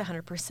post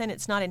 100%.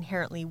 It's not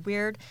inherently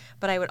weird,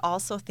 but I would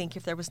also think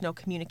if there was no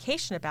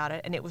communication about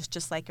it and it was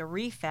just like a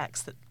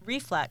reflex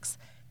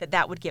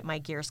that would get my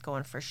gears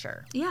going for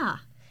sure. Yeah.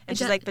 And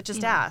she's like, but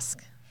just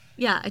ask.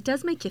 Yeah, it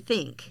does make you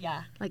think.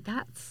 Yeah. Like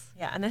that's...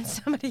 Yeah, and then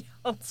somebody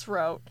else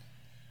wrote,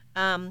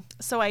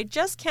 so I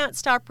just can't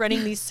stop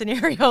running these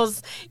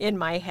scenarios in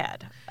my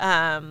head.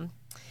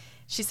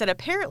 She said,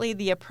 apparently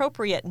the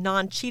appropriate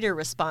non-cheater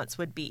response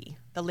would be,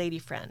 the lady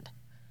friend,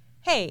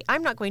 hey,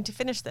 I'm not going to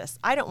finish this.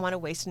 I don't want to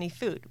waste any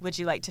food. Would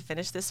you like to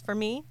finish this for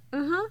me?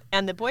 Mm-hmm.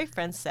 And the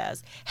boyfriend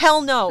says,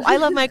 hell no. I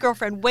love my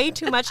girlfriend way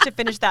too much to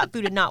finish that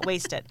food and not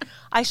waste it.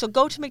 I shall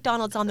go to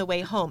McDonald's on the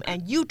way home,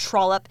 and you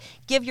trollop,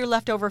 give your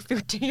leftover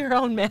food to your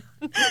own man.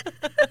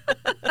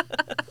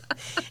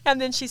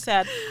 And then she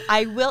said,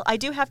 I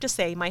do have to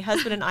say, my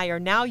husband and I are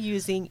now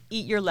using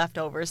eat your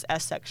leftovers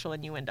as sexual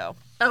innuendo.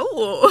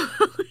 Oh.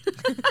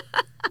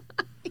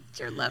 Eat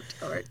your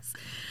leftovers.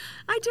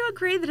 I do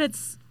agree that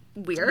it's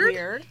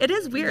weird. It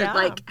is weird. Yeah.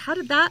 Like, how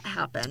did that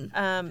happen?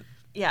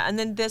 Yeah, and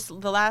then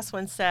the last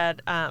one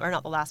said, or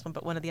not the last one,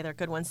 but one of the other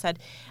good ones said,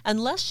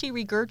 unless she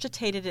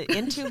regurgitated it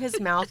into his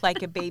mouth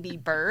like a baby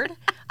bird,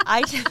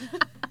 I'd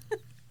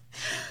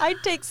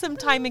take some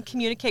time and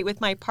communicate with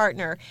my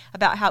partner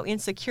about how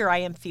insecure I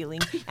am feeling,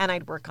 and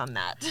I'd work on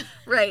that.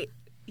 Right.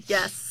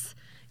 Yes.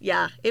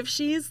 Yeah, if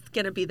she's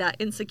going to be that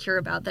insecure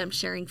about them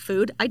sharing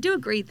food, I do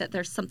agree that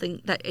there's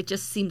something that it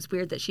just seems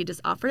weird that she just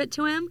offered it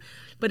to him,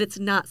 but it's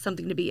not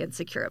something to be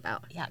insecure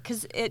about. Yeah,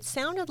 because it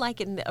sounded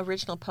like in the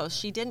original post,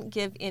 she didn't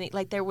give any,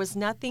 like there was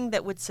nothing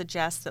that would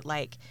suggest that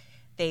like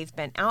they've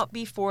been out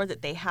before,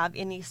 that they have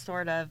any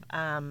sort of,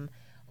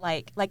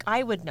 like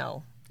I would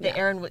know that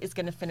Aaron is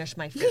going to finish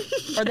my food,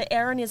 or that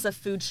Aaron is a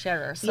food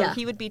sharer, so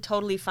he would be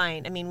totally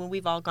fine. I mean, when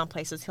we've all gone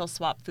places, he'll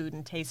swap food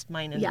and taste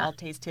mine, and I'll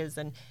taste his,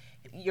 and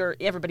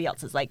everybody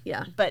else is like,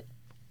 but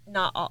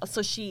not all.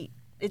 So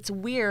it's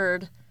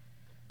weird.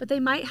 But they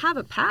might have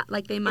a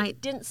like they might.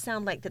 It didn't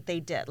sound like that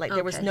they did. Like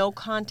there was no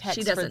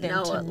context for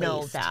them to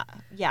know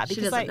that. Yeah, because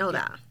she doesn't know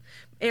that.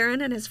 Aaron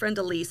and his friend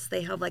Elise,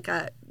 they have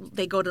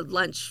they go to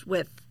lunch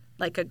with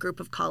like a group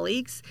of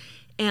colleagues,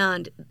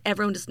 And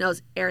everyone just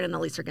knows Aaron and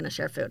Elise are going to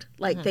share food.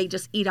 Like, they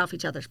just eat off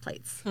each other's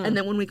plates. And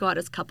then when we go out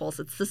as couples,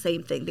 it's the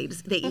same thing.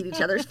 They eat each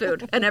other's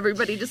food. And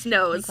everybody just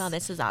knows. Well,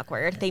 this is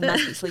awkward. They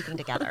must be sleeping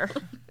together.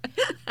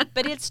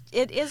 But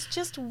it is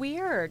just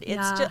weird.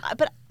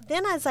 But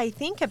then as I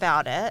think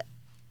about it,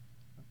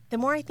 the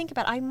more I think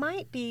about it, I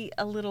might be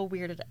a little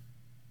weirded.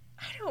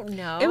 I don't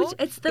know.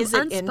 Is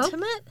it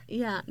intimate?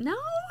 Yeah. No,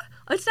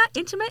 it's not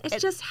intimate.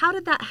 It's just, how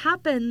did that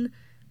happen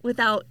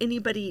without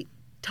anybody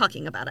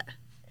talking about it?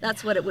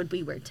 That's what it would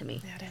be weird to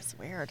me. That is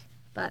weird.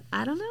 But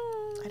I don't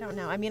know. I don't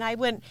know. I mean, I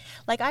would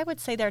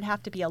say there'd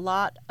have to be a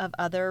lot of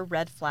other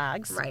red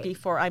flags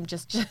before I'm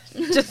just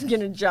going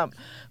to jump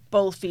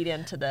both feet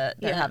into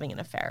they're having an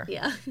affair.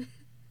 Yeah.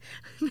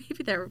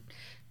 Maybe they're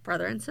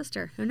brother and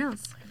sister. Who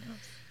knows?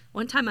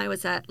 One time I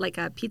was at like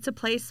a pizza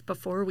place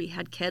before we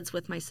had kids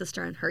with my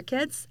sister and her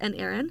kids and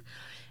Aaron.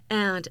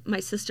 And my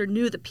sister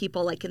knew the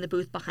people like in the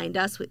booth behind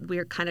us. We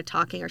were kind of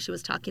talking, or she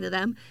was talking to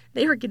them.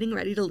 They were getting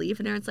ready to leave.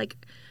 And Aaron's like,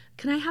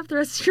 "Can I have the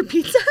rest of your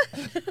pizza?"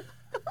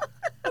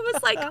 I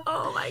was like,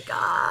 oh my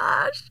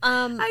gosh.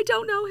 I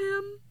don't know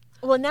him.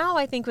 Well, now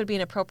I think would be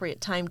an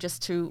appropriate time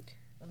just to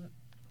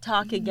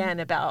talk again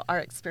about our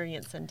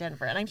experience in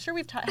Denver. And I'm sure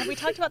have we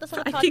talked about this on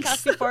a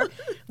podcast before?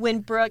 When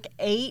Brooke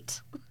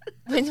ate,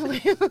 when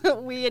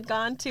we had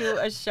gone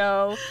to a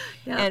show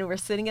and we're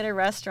sitting at a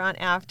restaurant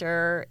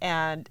after,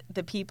 and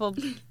the people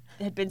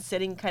had been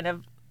sitting kind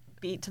of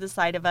beat to the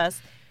side of us,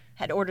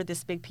 had ordered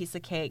this big piece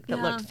of cake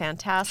that looked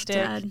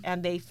fantastic,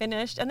 and they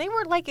finished, and they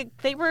were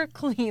a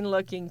clean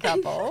looking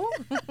couple.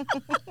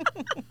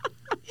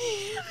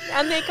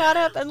 And they got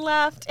up and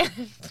left,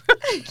 and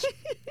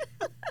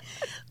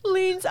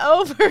leans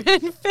over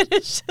and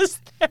finishes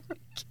their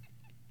cake.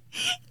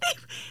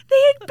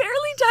 They had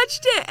barely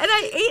touched it, and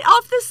I ate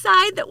off the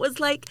side that was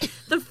like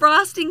the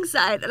frosting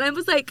side, and I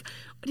was like,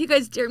 "Do you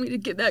guys dare me to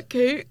get that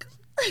cake?"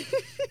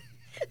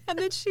 And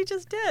then she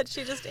just did.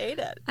 She just ate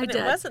it. I did.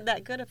 It wasn't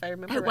that good, if I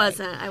remember right. It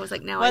wasn't. I was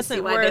like, now I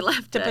see why they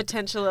left the it.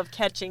 potential of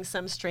catching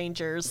some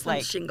strangers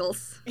like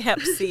shingles,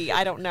 Hep C.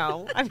 I don't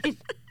know. I mean,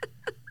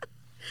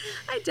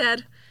 I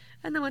did.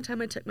 And then one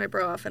time I took my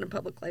bra off in a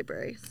public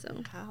library.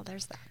 So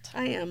there's that.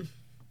 I am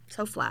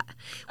so flat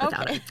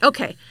without it.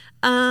 Okay.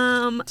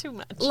 Too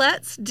much.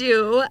 Let's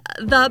do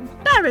the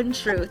barren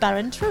truth.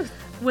 Barren truth.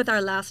 With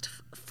our last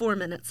 4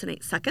 minutes and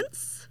 8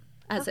 seconds.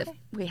 As if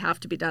we have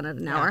to be done in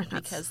an hour.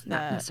 That's because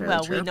not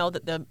necessarily true. We know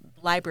that the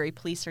library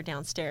police are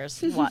downstairs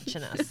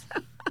watching us.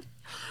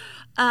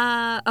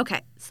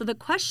 Okay, so the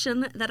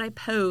question that I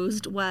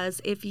posed was,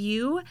 if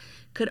you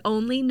could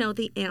only know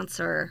the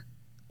answer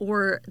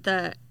or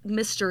the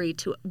mystery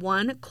to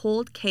one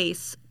cold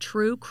case,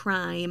 true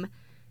crime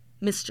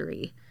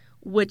mystery,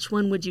 which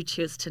one would you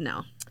choose to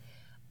know?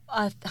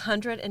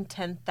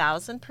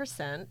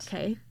 110,000%.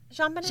 Okay.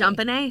 JonBenét.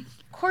 JonBenét.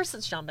 Of course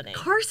it's JonBenét.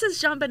 Of course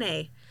it's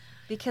JonBenét.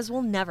 Because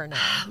we'll never know.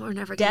 We're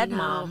never going to know. Dead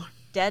mom.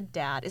 Dead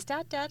dad. Is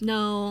dad dead?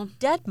 No.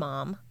 Dead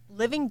mom.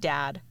 Living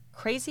dad.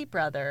 Crazy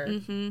brother.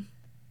 Mm-hmm.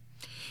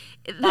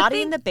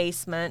 Body in the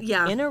basement.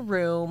 Yeah. In a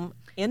room.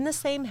 In the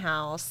same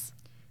house.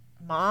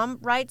 Mom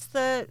writes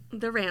the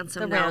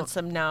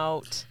ransom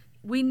note.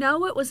 We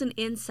know it was an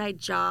inside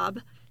job,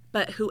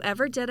 but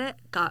whoever did it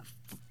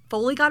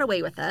fully got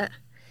away with it,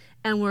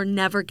 and we're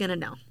never going to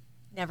know.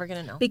 Never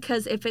going to know.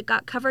 Because if it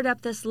got covered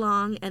up this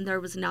long and there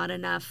was not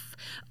enough,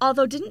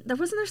 although wasn't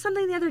there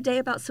something the other day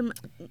about some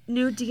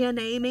new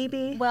DNA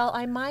maybe? Well,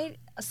 I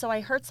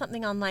heard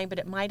something online, but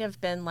it might have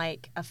been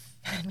like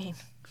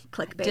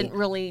clickbait. Didn't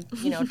really,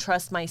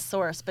 trust my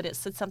source, but it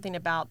said something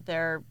about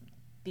there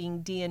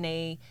being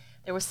DNA.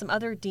 There was some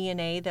other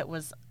DNA that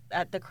was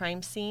at the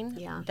crime scene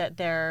that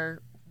they're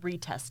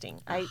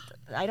retesting. I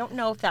don't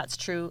know if that's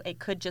true. It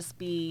could just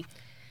be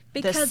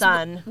because the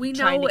son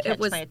trying to catch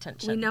my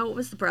attention. We know it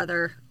was the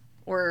brother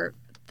or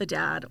the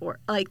dad, or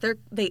like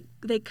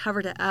they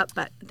covered it up.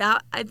 But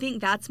I think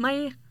that's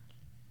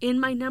in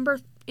my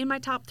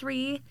top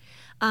 3.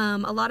 A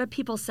lot of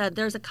people said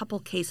there's a couple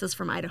cases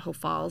from Idaho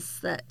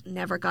Falls that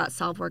never got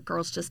solved where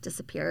girls just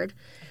disappeared.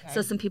 Okay.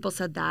 So some people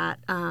said that.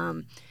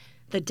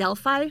 The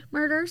Delphi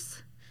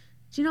murders.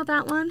 Do you know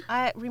that one?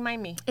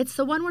 Remind me. It's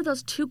the one where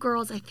those 2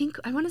 girls, I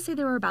want to say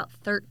they were about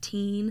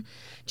 13,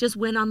 just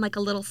went on like a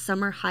little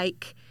summer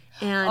hike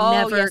and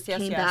never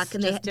came back.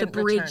 And the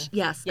bridge, return.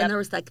 Yes. Yep. And there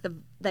was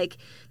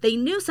they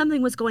knew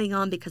something was going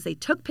on because they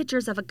took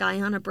pictures of a guy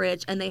on a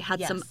bridge and they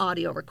had some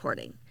audio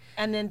recording.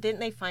 And then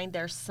didn't they find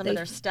some of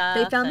their stuff?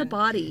 They found the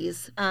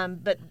bodies.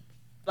 But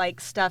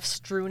like stuff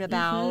strewn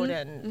about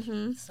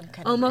and some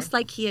kind of almost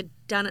like he had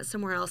done it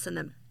somewhere else and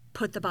then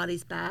put the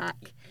bodies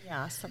back.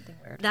 Yeah, something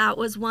weird. That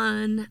was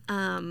one.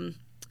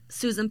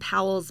 Susan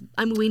Powell's.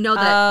 I mean, we know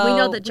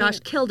that Josh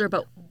killed her,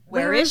 but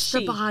where is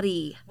the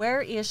body?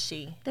 Where is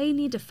she? They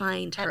need to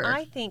find her. And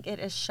I think it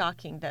is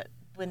shocking that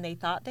when they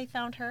thought they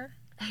found her,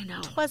 I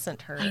know it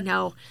wasn't her. I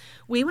know.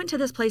 We went to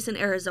this place in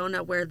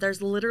Arizona where there's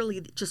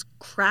literally just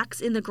cracks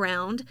in the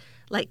ground,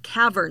 like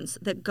caverns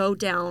that go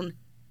down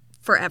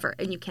forever,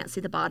 and you can't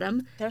see the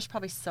bottom. There's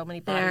probably so many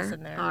bodies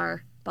in there. There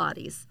are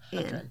bodies.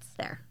 Hundreds. In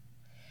there.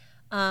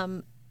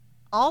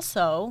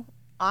 Also,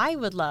 I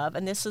would love,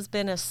 and this has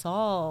been a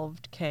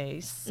solved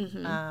case.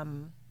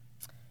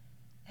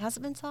 Has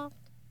it been solved?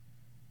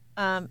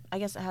 I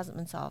guess it hasn't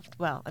been solved.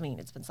 Well, I mean,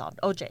 it's been solved.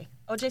 O.J.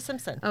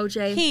 Simpson.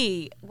 O.J.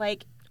 He,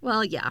 like...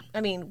 Well, yeah.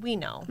 I mean, we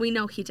know. We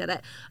know he did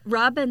it.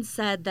 Robin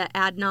said that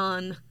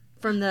Adnan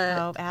from the...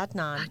 Oh,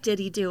 Adnan. Did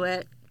he do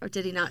it or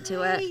did he not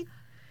do it?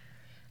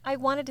 I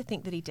wanted to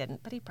think that he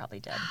didn't, but he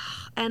probably did.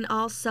 And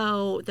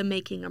also the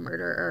Making a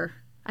Murderer.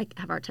 I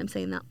have a hard time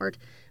saying that word.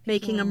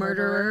 Making a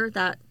Murderer,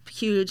 that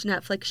huge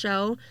Netflix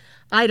show.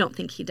 I don't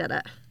think he did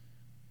it.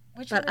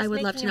 But I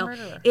would love to know.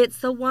 It's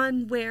the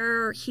one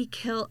where he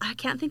killed, I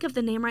can't think of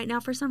the name right now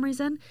for some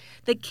reason.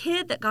 The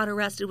kid that got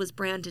arrested was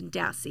Brandon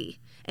Dassey,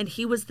 and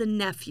he was the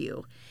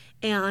nephew.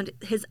 And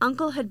his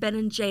uncle had been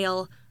in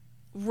jail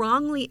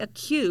wrongly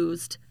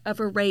accused of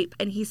a rape,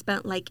 and he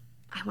spent like,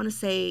 I want to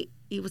say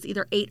he was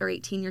either 8 or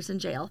 18 years in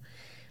jail.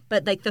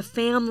 But like the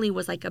family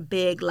was like a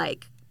big,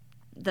 like,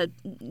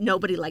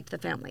 nobody liked the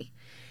family.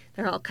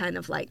 They're all kind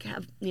of like,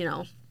 have, you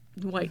know,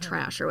 white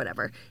trash or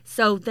whatever.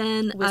 So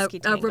then a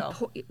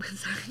report.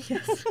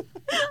 Yes,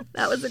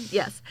 that was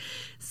yes.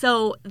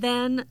 So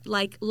then,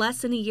 like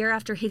less than a year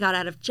after he got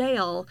out of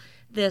jail,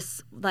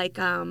 this like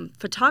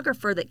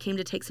photographer that came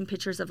to take some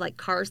pictures of like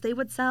cars they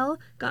would sell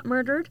got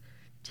murdered.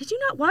 Did you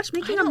not watch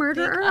Making a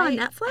Murderer on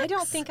Netflix? I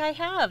don't think I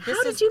have.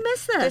 How did you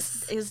miss this?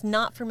 This is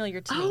not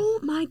familiar to me. Oh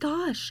my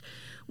gosh.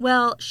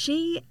 Well,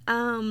 she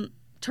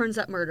turns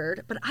up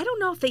murdered, but I don't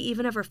know if they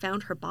even ever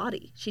found her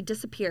body. She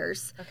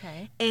disappears.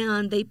 Okay.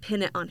 And they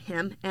pin it on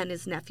him and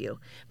his nephew.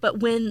 But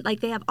when,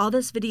 like, they have all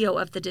this video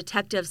of the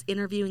detectives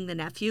interviewing the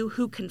nephew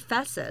who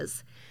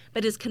confesses,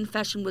 but his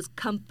confession was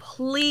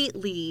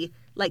completely,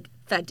 like,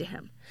 fed to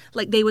him.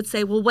 Like, they would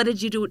say, well, what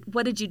did you do?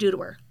 What did you do to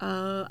her?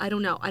 I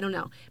don't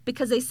know.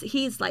 Because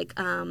he's, like,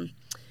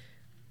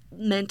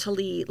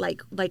 mentally,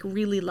 like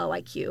really low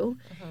IQ.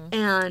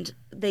 And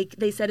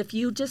they said, if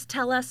you just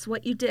tell us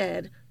what you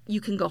did, you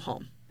can go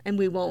home and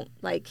we won't,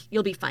 like,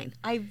 you'll be fine.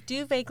 I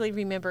do vaguely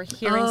remember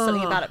hearing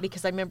something about it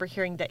because I remember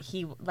hearing that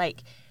he,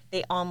 like,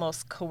 they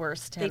almost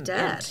coerced him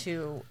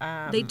into...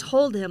 They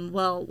told him,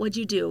 well, what'd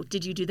you do?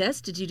 Did you do this?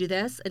 Did you do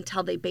this?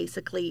 Until they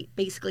basically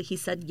he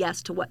said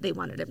yes to what they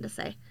wanted him to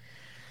say.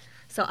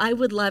 So I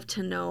would love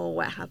to know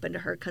what happened to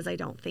her because I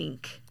don't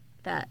think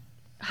that...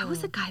 Who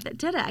was the guy that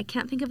did it? I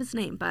can't think of his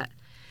name, but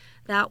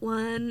that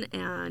one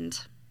and,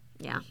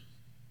 yeah.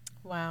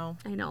 Wow.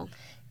 I know.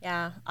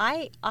 Yeah,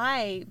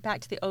 I back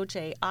to the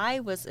OJ.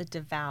 I was a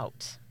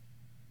devout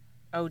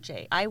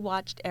OJ. I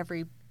watched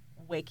every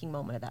waking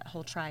moment of that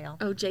whole trial.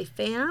 OJ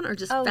fan or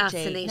just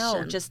fascination?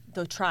 No, just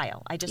the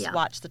trial. I just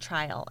watched the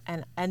trial,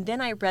 and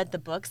then I read the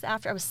books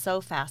after. I was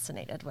so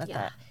fascinated with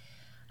it.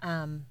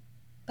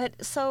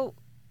 But so,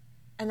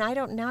 and I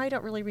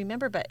don't really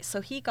remember. But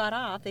so he got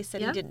off. They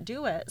said he didn't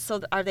do it.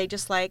 So are they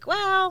just like,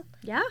 well,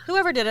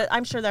 whoever did it,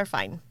 I'm sure they're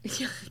fine.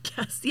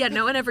 Yeah,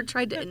 no one ever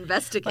tried to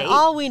investigate. But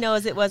all we know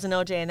is it was an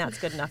OJ, and that's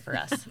good enough for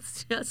us.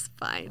 It's just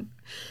fine.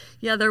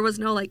 Yeah, there was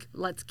no, like,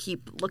 let's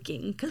keep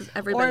looking because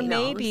everybody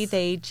knows. Or maybe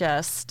they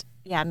just,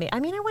 I mean,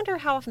 I wonder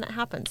how often that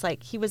happens.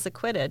 Like, he was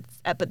acquitted,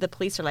 but the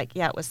police are like,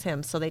 yeah, it was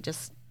him. So they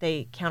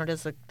can't count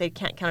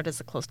it as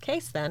a closed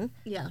case then.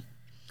 Yeah.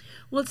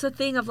 Well, it's the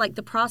thing of, like,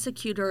 the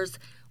prosecutors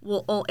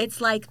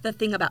it's like the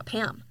thing about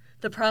Pam.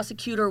 The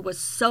prosecutor was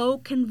so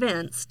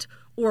convinced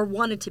or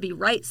wanted to be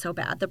right so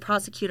bad. The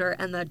prosecutor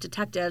and the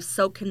detectives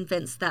so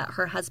convinced that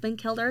her husband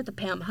killed her, the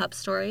Pam Hupp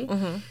story.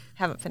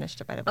 Haven't finished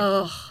it, by the way.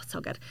 Oh,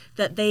 so good.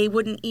 That they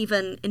wouldn't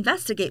even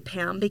investigate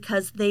Pam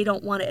because they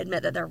don't want to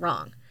admit that they're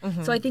wrong.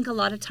 So I think a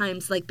lot of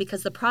times, like,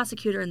 because the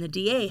prosecutor and the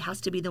DA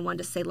has to be the one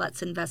to say,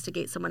 let's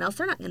investigate someone else,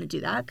 they're not going to do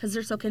that because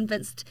they're so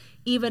convinced,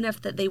 even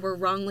if that they were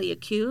wrongly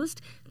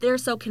accused, they're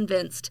so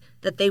convinced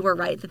that they were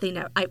right that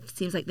it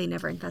seems like they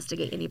never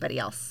investigate anybody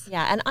else.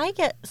 Yeah, and I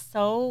get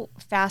so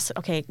fast.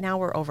 Okay, now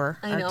we're over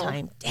our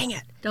time. Dang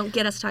it. Don't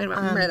get us talking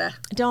about murder.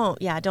 Don't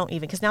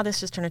even, because now this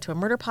just turned into a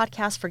murder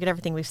podcast. Forget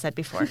everything we've said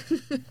before.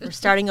 We're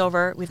starting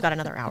over. We've got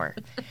another hour.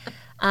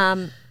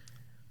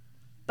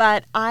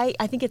 But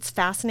I think it's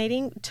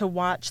fascinating to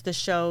watch the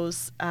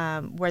shows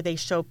where they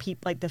show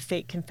people, like the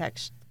fake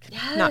confections.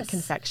 Yes. Not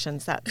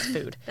confections, that's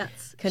food.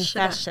 That's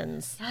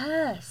confessions.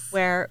 Yes.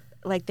 Where,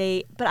 like,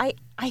 but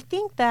I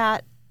think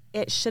that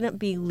it shouldn't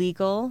be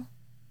legal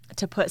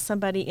to put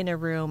somebody in a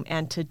room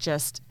and to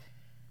just,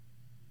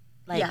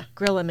 like,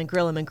 grill them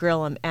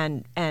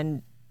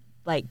and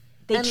like,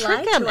 they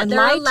trick them and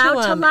lie to them. They're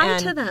allowed to lie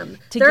to them.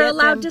 They're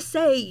allowed to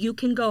say, you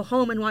can go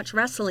home and watch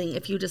wrestling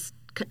if you just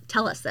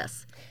tell us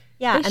this.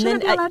 Yeah, and then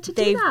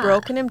they've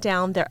broken him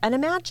down there. And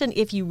imagine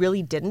if you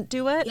really didn't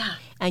do it,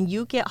 and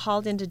you get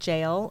hauled into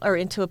jail or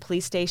into a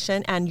police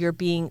station, and you're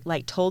being,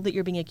 like, told that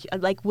you're being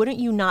accused. Like, wouldn't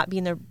you not be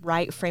in the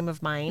right frame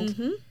of mind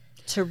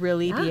to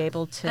really be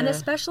able to? And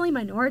especially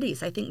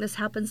minorities. I think this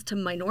happens to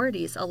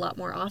minorities a lot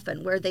more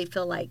often, where they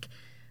feel like,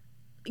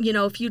 you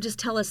know, if you just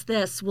tell us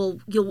this, we'll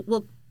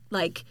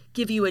like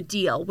give you a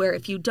deal. Where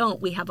if you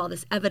don't, we have all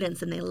this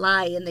evidence, and they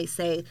lie and they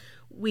say,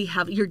 we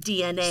have your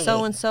DNA.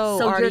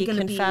 So already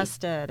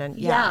confessed it. And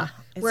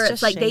where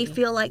it's like shady. They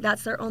feel like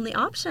that's their only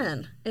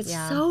option. It's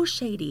so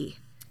shady.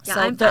 Yeah,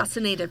 so I'm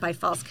fascinated by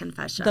false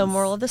confessions. The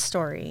moral of the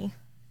story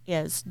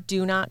is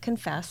do not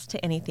confess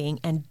to anything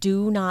and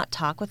do not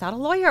talk without a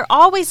lawyer.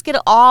 Always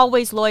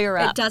lawyer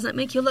up. It doesn't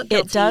make you look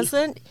guilty. It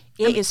doesn't.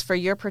 It is for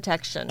your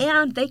protection.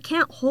 And they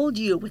can't hold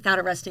you without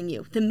arresting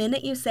you. The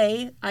minute you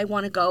say, I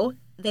want to go,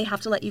 they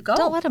have to let you go.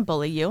 Don't let them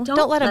bully you.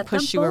 Don't let them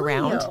push you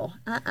around.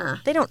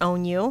 They don't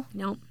own you.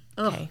 Nope.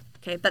 Okay,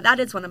 but that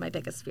is one of my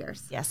biggest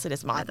fears. Yes, it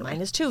is.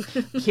 Mine is too.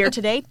 Here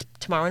today,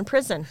 tomorrow in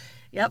prison.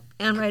 Yep,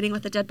 and riding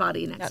with a dead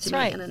body next to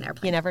me in an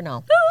airplane. You never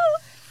know.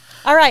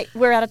 All right,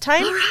 we're out of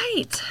time. All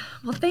right.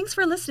 Well, thanks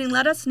for listening.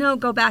 Let us know.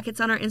 Go back.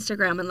 It's on our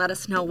Instagram, and let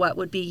us know what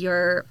would be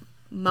your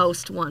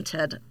most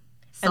wanted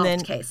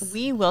solved case.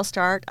 We will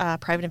start a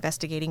private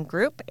investigating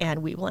group,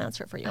 and we will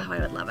answer it for you. Oh, I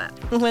would love it.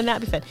 Wouldn't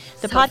that be fun?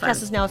 The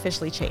podcast is now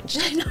officially changed.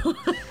 I know.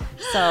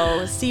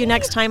 So see you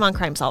next time on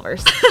Crime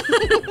Solvers.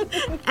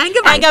 And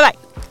goodbye.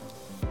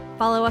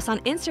 Follow us on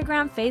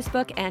Instagram,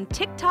 Facebook, and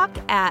TikTok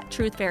at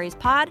Truth Fairies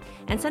Pod,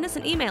 and send us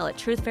an email at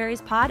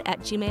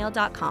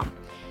truthfairiespod@gmail.com.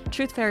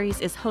 Truth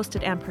Fairies is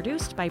hosted and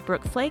produced by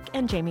Brooke Flake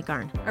and Jamie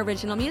Garn.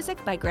 Original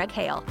music by Greg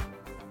Hale.